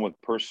went home with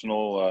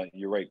personal,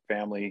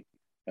 family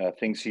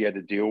things he had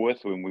to deal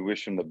with, and we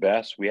wish him the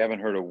best. We haven't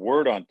heard a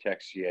word on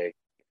Texier,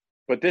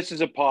 but this is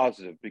a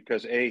positive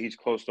because, A, he's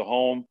close to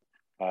home.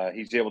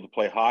 He's able to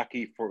play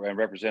hockey and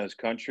represent his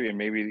country, and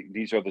maybe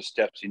these are the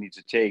steps he needs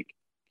to take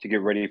to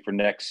get ready for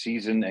next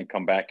season and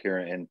come back here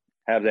and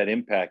have that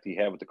impact he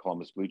had with the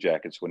Columbus Blue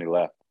Jackets when he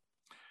left.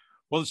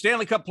 Well, the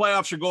Stanley Cup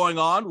playoffs are going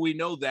on. We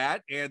know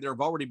that, and there have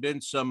already been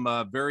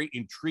some very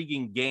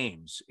intriguing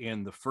games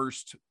in the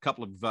first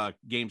couple of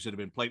games that have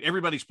been played.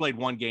 Everybody's played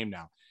one game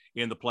now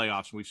in the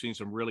playoffs, and we've seen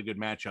some really good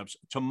matchups.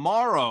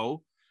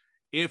 Tomorrow,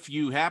 if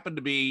you happen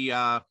to be,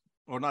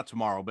 or not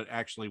tomorrow, but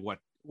actually what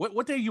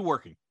day are you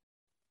working?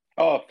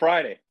 Oh,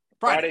 Friday,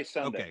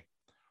 Sunday. Okay.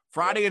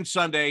 Friday and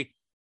Sunday,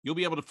 you'll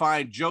be able to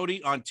find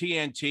Jody on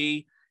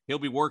TNT. He'll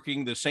be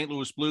working the St.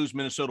 Louis Blues,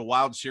 Minnesota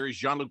Wild series.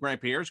 Jean-Luc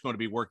Grandpierre is going to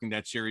be working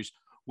that series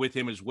with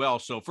him as well.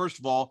 So first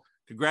of all,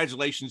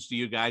 congratulations to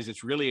you guys.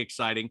 It's really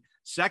exciting.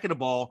 Second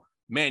of all,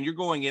 man, you're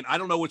going in. I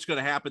don't know what's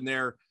going to happen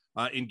there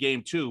in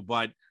game 2,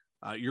 but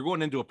you're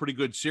going into a pretty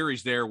good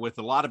series there with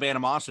a lot of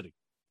animosity.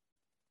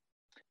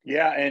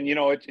 Yeah, and,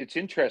 it's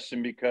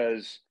interesting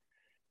because,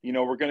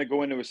 we're going to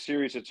go into a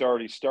series that's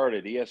already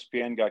started.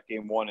 ESPN got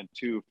game 1 and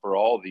 2 for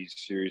all these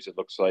series, it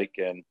looks like.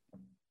 And,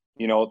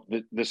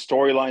 the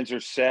storylines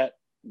are set.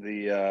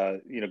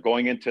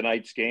 Going into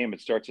tonight's game, it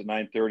starts at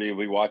 9:30. We'll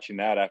be watching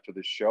that after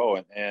the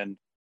show. And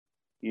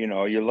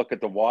you look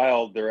at the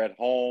Wild, they're at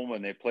home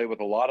and they play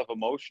with a lot of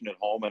emotion at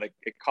home. And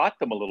it caught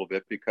them a little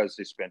bit because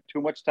they spent too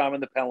much time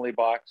in the penalty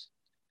box.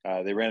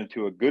 They ran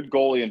into a good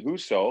goalie in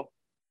Husso.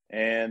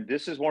 And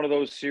this is one of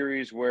those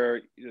series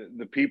where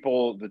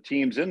the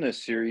teams in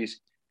this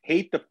series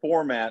hate the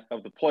format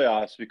of the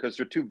playoffs because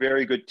they're two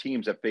very good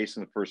teams that face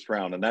in the first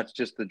round. And that's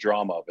just the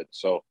drama of it.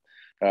 So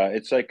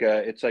it's like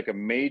a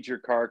major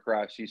car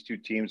crash. These two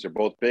teams are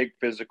both big,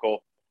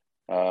 physical,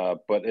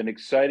 but an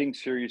exciting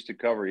series to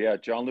cover. Yeah,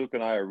 Jean-Luc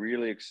and I are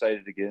really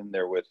excited to get in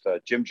there with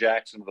Jim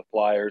Jackson of the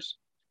Flyers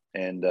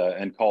and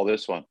call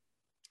this one.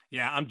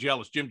 Yeah, I'm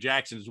jealous. Jim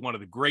Jackson is one of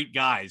the great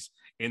guys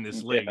in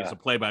this league as a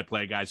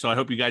play-by-play guy. So I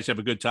hope you guys have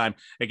a good time.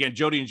 Again,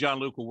 Jody and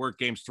Jean-Luc will work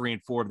games 3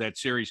 and 4 of that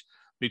series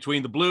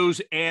between the Blues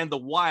and the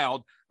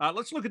Wild.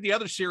 Let's look at the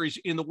other series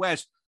in the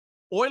West.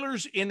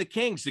 Oilers and the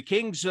Kings. The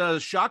Kings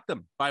shocked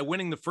them by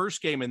winning the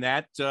first game in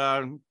that.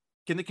 Can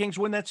the Kings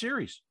win that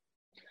series?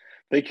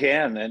 They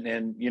can. And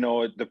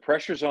the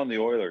pressure's on the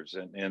Oilers.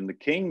 And the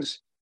Kings,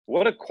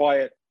 what a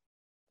quiet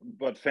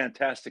but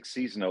fantastic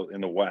season out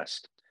in the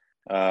West.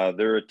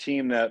 They're a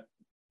team that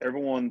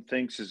everyone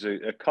thinks is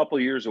a couple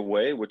years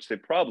away, which they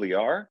probably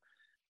are.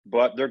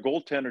 But their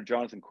goaltender,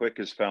 Jonathan Quick,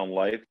 has found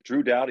life.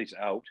 Drew Doughty's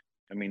out.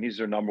 I mean, he's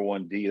their number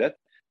one D.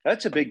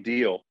 That's a big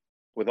deal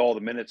with all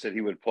the minutes that he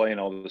would play in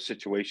all the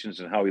situations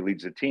and how he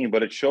leads the team.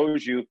 But it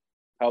shows you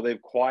how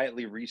they've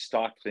quietly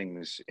restocked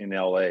things in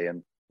LA.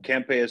 And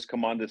Kempe has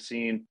come on the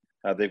scene.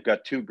 They've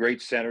got 2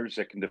 great centers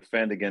that can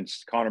defend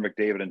against Connor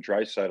McDavid and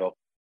Draisaitl.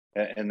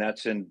 And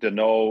that's in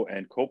Danault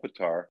and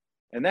Kopitar.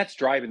 And that's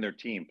driving their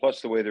team.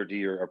 Plus the way their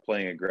D are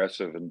playing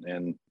aggressive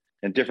and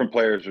different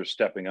players are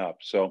stepping up.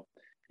 So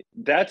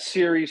that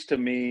series to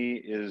me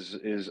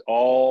is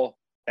all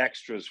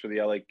extras for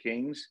the LA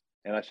Kings.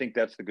 And I think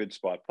that's the good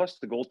spot. Plus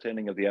the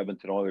goaltending of the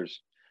Edmonton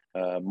Oilers.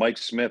 Mike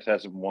Smith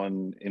hasn't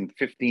won in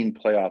 15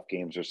 playoff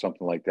games or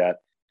something like that.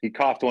 He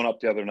coughed one up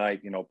the other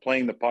night.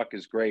 Playing the puck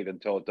is great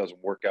until it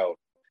doesn't work out.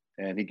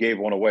 And he gave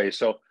one away.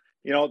 So,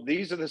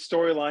 these are the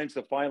storylines,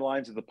 the fine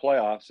lines of the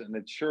playoffs. And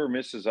it sure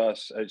misses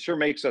us. It sure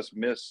makes us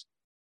miss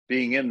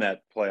being in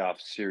that playoff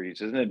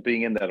series, isn't it?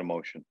 Being in that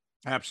emotion.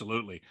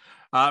 Absolutely.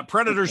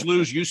 Predators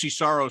lose UC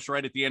Saros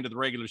right at the end of the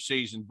regular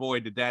season.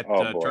 Boy, did that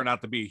turn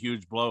out to be a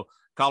huge blow.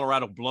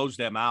 Colorado blows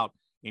them out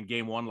in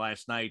game 1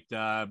 last night,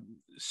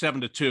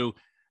 7-2.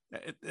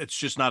 It's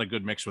just not a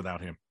good mix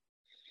without him.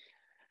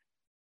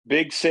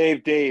 Big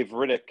save, Dave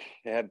Riddick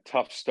had a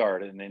tough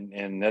start,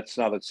 and that's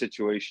not a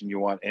situation you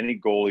want any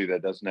goalie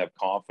that doesn't have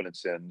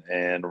confidence in.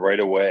 And right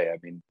away, I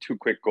mean, 2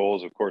 quick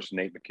goals. Of course,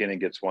 Nate McKinnon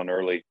gets one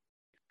early.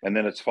 and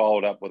then it's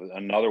followed up with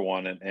another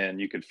one, and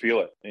you could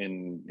feel it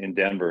in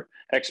Denver.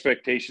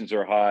 Expectations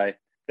are high.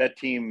 That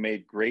team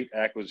made great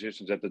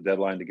acquisitions at the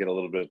deadline to get a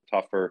little bit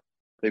tougher.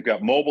 They've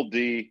got mobile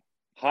D,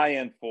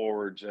 high-end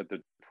forwards at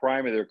the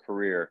prime of their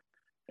career,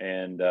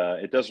 and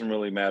it doesn't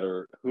really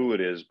matter who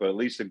it is, but at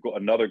least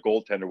another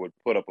goaltender would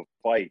put up a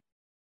fight.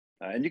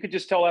 And you could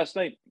just tell last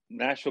night,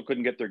 Nashville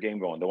couldn't get their game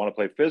going. They want to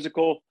play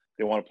physical.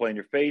 They want to play in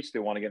your face. They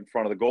want to get in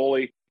front of the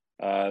goalie.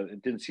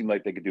 It didn't seem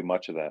like they could do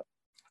much of that.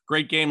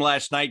 Great game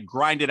last night.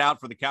 Grinded out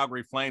for the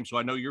Calgary Flames, so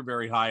I know you're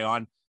very high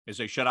on as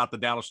they shut out the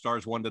Dallas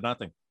Stars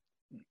 1-0.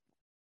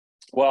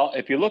 Well,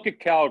 if you look at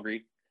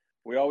Calgary,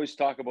 we always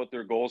talk about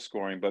their goal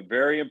scoring, but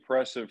very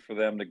impressive for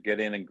them to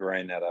get in and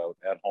grind that out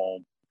at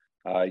home.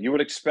 You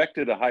would expect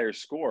it a higher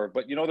score,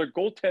 but, their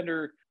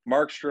goaltender,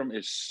 Markstrom,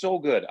 is so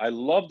good. I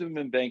loved him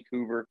in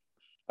Vancouver.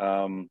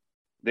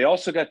 They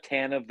also got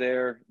Tanev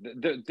there.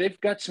 They've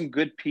got some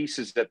good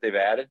pieces that they've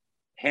added.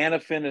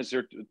 Hanifin is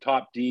their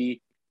top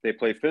D. They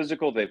play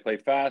physical. They play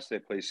fast. They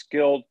play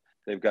skilled.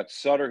 They've got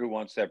Sutter, who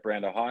wants that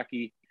brand of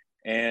hockey.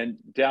 And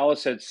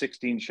Dallas had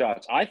 16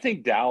 shots. I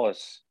think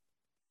Dallas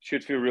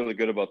should feel really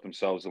good about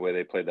themselves the way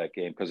they played that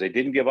game, because they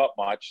didn't give up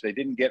much. They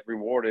didn't get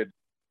rewarded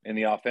in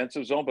the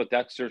offensive zone, but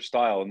that's their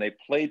style. And they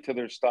played to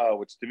their style,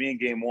 which to me in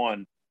game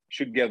one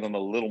should give them a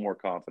little more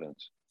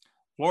confidence.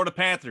 Florida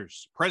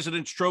Panthers,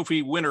 President's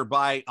Trophy winner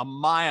by a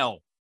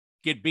mile,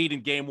 get beat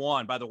in game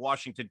one by the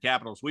Washington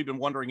Capitals. We've been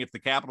wondering if the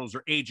Capitals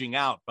are aging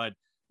out, but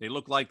they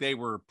look like they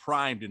were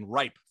primed and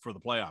ripe for the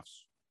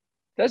playoffs.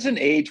 Doesn't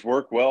age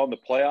work well in the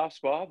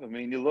playoffs, Bob? I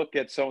mean, you look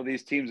at some of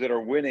these teams that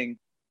are winning,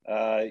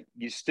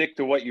 you stick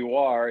to what you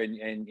are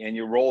and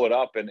you roll it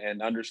up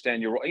and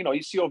understand your,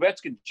 you see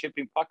Ovechkin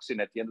chipping pucks in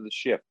at the end of the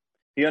shift.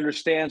 He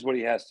understands what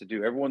he has to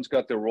do. Everyone's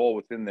got their role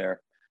within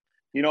there.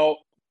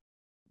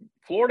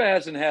 Florida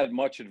hasn't had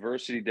much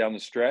adversity down the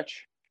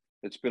stretch.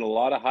 It's been a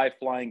lot of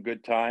high-flying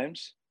good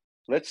times.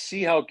 Let's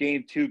see how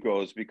game two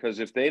goes, because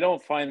if they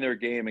don't find their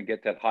game and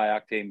get that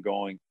high-octane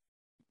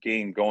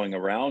game going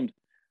around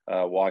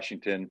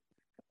Washington,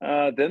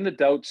 then the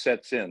doubt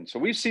sets in. So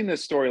we've seen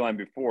this storyline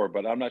before,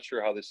 but I'm not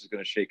sure how this is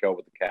going to shake out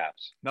with the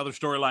Caps. Another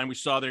storyline we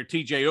saw there,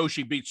 TJ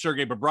Oshie beat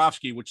Sergei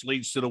Bobrovsky, which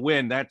leads to the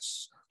win.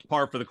 That's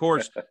par for the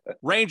course.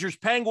 Rangers,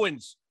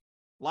 Penguins.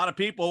 A lot of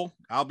people,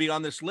 I'll be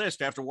on this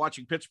list after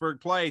watching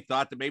Pittsburgh play,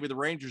 thought that maybe the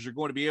Rangers are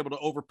going to be able to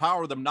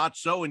overpower them. Not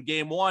so in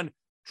game one.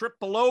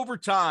 Triple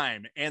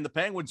overtime, and the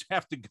Penguins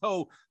have to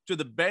go to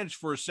the bench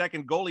for a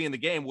second goalie in the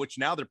game, which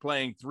now they're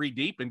playing three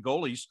deep in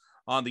goalies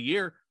on the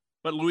year.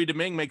 But Louis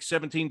Domingue makes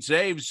 17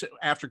 saves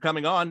after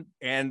coming on,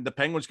 and the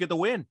Penguins get the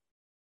win.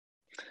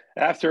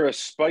 After a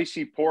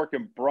spicy pork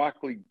and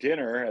broccoli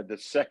dinner at the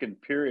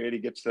second period, he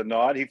gets the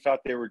nod. He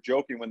thought they were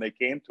joking when they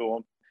came to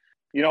him.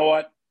 You know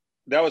what?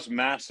 That was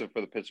massive for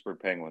the Pittsburgh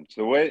Penguins.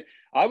 The way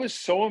I was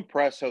so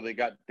impressed how they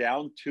got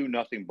down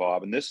 2-0,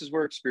 Bob, and this is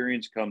where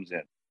experience comes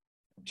in.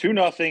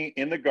 2-0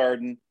 in the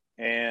Garden,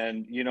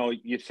 and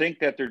you think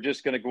that they're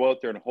just going to go out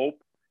there and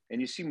hope, and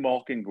you see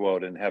Malkin go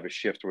out and have a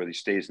shift where he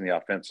stays in the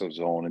offensive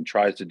zone and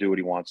tries to do what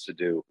he wants to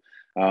do.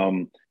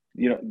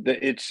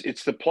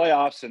 It's the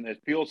playoffs, and it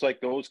feels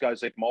like those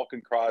guys like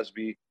Malkin,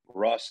 Crosby,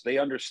 Russ, they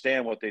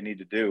understand what they need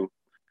to do.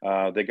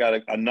 They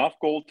got enough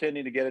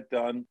goaltending to get it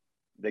done.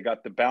 They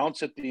got the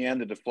bounce at the end,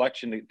 the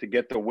deflection to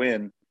get the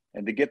win,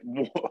 and to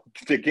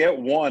get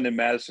one in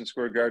Madison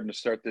Square Garden to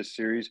start this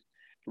series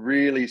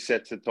really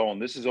sets the tone.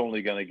 This is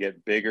only going to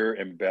get bigger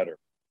and better.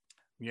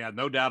 Yeah,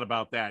 no doubt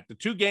about that. The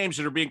two games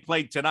that are being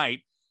played tonight,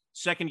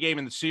 second game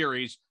in the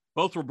series,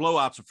 both were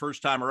blowouts the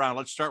first time around.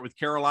 Let's start with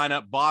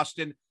Carolina,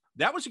 Boston.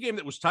 That was a game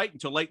that was tight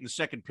until late in the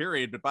second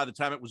period, but by the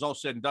time it was all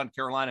said and done,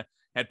 Carolina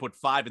had put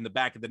 5 in the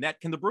back of the net.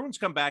 Can the Bruins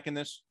come back in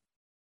this?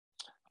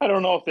 I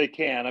don't know if they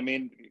can. I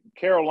mean,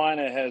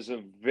 Carolina has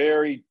a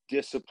very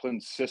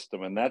disciplined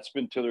system, and that's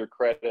been to their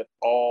credit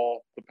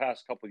all the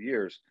past couple of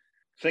years.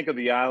 Think of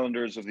the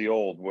Islanders of the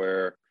old,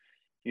 where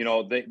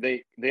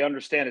they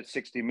understand it's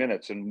 60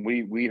 minutes, and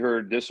we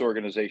heard this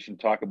organization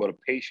talk about a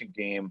patient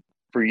game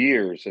for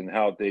years and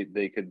how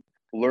they could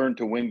learn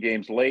to win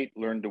games late,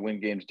 learn to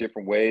win games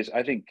different ways.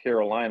 I think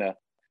Carolina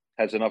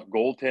has enough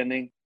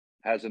goaltending,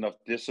 has enough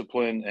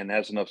discipline, and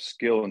has enough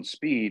skill and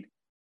speed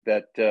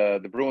that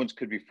the Bruins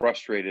could be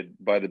frustrated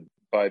by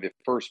the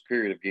first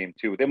period of game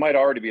two. They might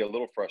already be a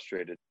little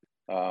frustrated,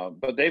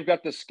 but they've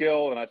got the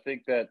skill, and I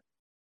think that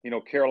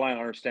Carolina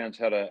understands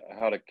how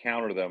to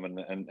counter them,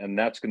 and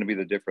that's going to be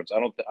the difference.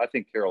 I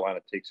think Carolina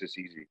takes this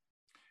easy.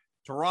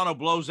 Toronto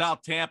blows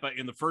out Tampa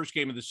in the first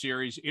game of the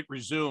series. It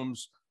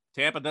resumes.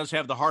 Tampa does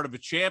have the heart of a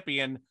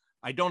champion.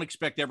 I don't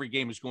expect every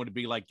game is going to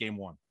be like game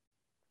one.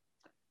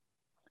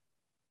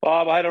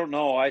 Bob, I don't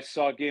know. I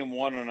saw game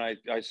one, and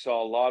I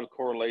saw a lot of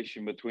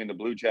correlation between the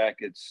Blue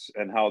Jackets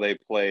and how they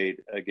played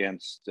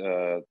against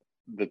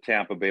the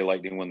Tampa Bay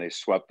Lightning when they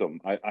swept them.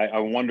 I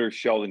wonder if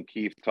Sheldon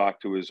Keefe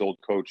talked to his old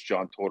coach,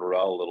 John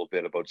Tortorella, a little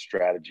bit about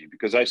strategy,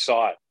 because I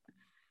saw it.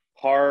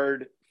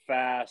 Hard,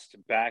 fast,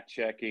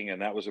 back-checking,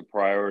 and that was a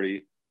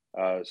priority.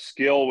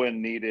 Skill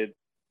when needed,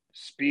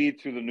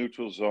 speed through the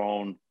neutral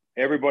zone,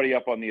 everybody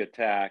up on the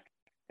attack.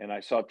 And I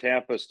saw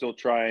Tampa still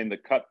trying the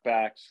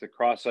cutbacks, the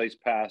cross ice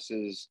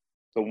passes,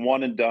 the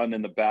one and done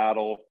in the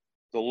battle,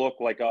 the look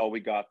like, oh, we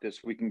got this,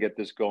 we can get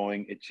this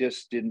going. It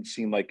just didn't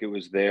seem like it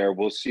was there.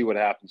 We'll see what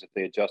happens if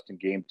they adjust in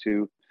game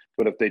 2.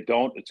 But if they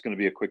don't, it's going to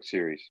be a quick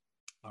series.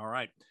 All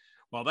right.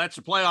 Well, that's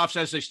the playoffs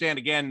as they stand.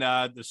 Again,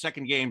 the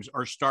second games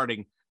are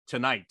starting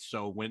tonight.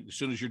 So as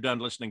soon as you're done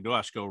listening to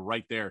us, go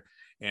right there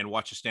and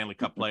watch the Stanley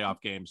Cup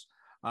playoff games.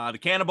 The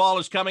Cannonball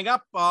is coming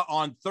up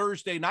on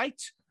Thursday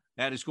night.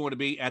 That is going to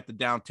be at the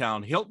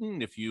Downtown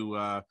Hilton. If you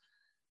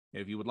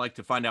would like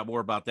to find out more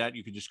about that,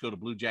 you can just go to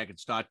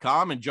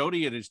bluejackets.com. And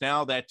Jody, it is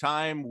now that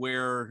time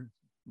where,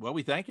 well,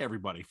 we thank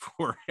everybody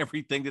for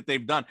everything that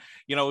they've done.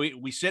 You know,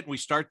 we sit and we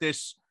start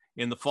this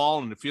in the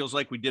fall, and it feels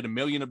like we did 1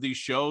 million of these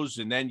shows,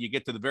 and then you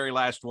get to the very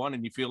last one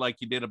and you feel like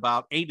you did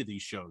about 8 of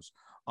these shows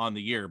on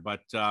the year.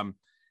 But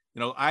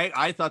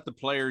I thought the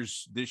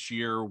players this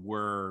year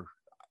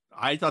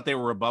I thought they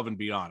were above and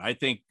beyond. I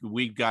think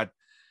we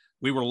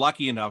were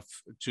lucky enough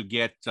to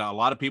get a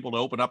lot of people to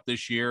open up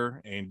this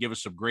year and give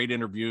us some great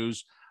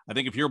interviews. I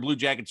think if you're a Blue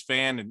Jackets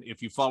fan and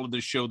if you followed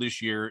this show this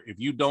year, if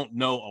you don't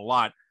know a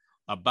lot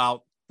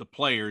about the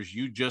players,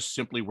 you just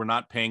simply were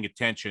not paying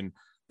attention.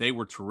 They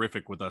were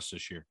terrific with us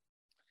this year.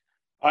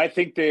 I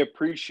think they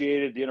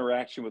appreciated the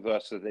interaction with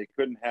us that they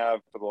couldn't have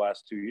for the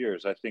last 2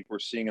 years. I think we're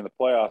seeing in the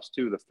playoffs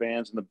too, the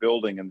fans in the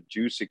building and the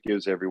juice it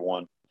gives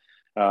everyone.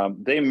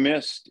 They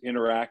missed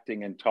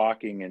interacting and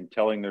talking and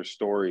telling their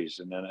stories.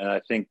 And I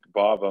think,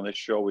 Bob, on this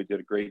show, we did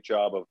a great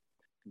job of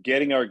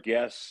getting our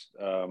guests,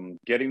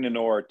 getting to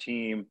know our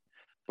team,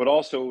 but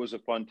also it was a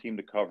fun team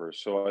to cover.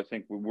 So I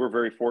think we're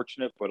very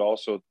fortunate, but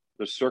also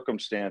the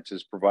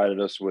circumstances provided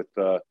us with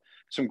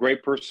some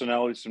great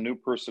personalities, some new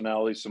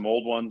personalities, some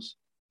old ones.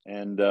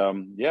 And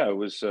it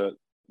was,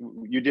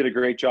 you did a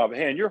great job.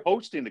 Hey, and you're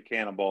hosting the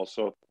Cannonball.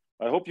 So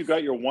I hope you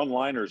got your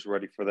one-liners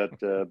ready for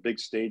that big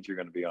stage you're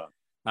going to be on.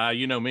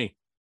 You know me.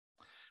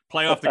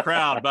 Play off the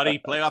crowd, buddy.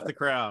 Play off the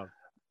crowd.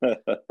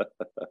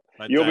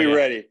 You'll be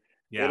ready.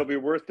 Yeah. It'll be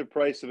worth the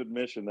price of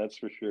admission, that's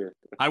for sure.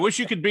 I wish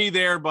you could be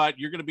there, but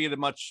you're going to be at a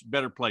much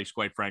better place,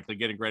 quite frankly,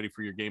 getting ready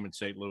for your game in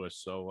St. Louis.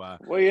 So,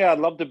 well, yeah, I'd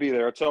love to be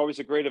there. It's always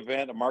a great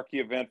event, a marquee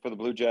event for the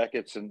Blue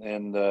Jackets,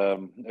 and a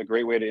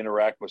great way to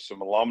interact with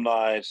some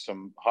alumni,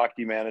 some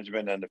hockey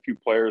management, and a few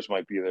players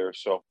might be there.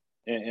 So,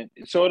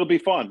 so it'll be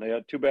fun.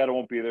 Yeah, too bad I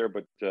won't be there,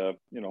 but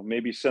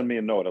maybe send me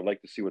a note. I'd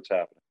like to see what's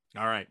happening.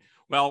 All right.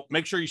 Well,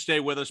 make sure you stay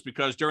with us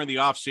because during the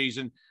off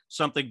season,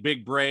 something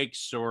big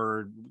breaks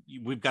or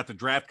we've got the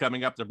draft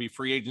coming up. There'll be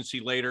free agency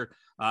later.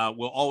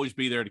 We'll always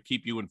be there to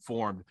keep you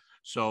informed.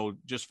 So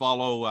just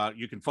follow.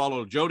 You can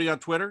follow Jody on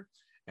Twitter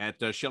at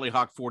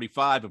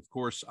ShellyHawk45. Of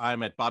course,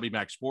 I'm at Bobby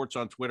Mac Sports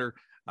on Twitter.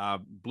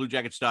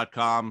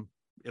 BlueJackets.com.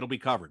 It'll be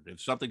covered.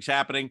 If something's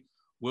happening,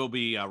 we'll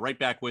be right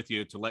back with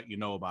you to let you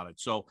know about it.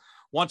 So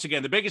once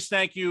again, the biggest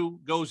thank you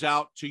goes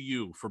out to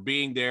you for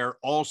being there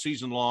all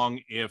season long.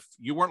 If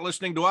you weren't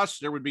listening to us,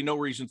 there would be no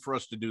reason for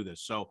us to do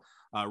this. So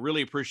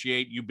really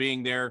appreciate you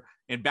being there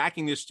and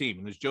backing this team.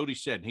 And as Jody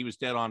said, and he was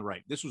dead on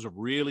right, this was a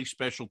really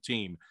special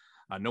team,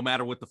 no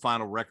matter what the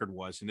final record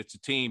was. And it's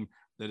a team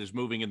that is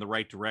moving in the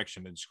right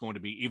direction. And it's going to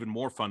be even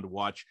more fun to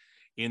watch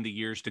in the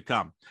years to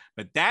come.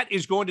 But that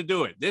is going to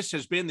do it. This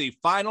has been the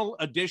final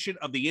edition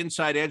of the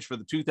Inside Edge for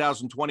the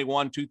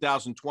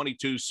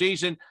 2021-2022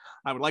 season.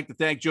 I would like to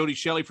thank Jody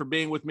Shelley for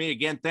being with me.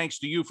 Again, thanks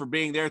to you for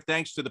being there.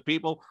 Thanks to the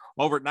people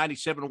over at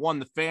 97.1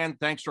 The Fan.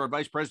 Thanks to our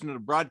Vice President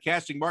of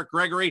Broadcasting, Mark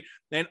Gregory.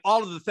 And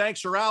all of the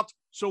thanks are out,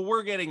 so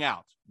we're getting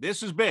out.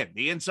 This has been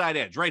the Inside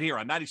Edge right here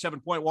on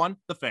 97.1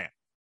 The Fan.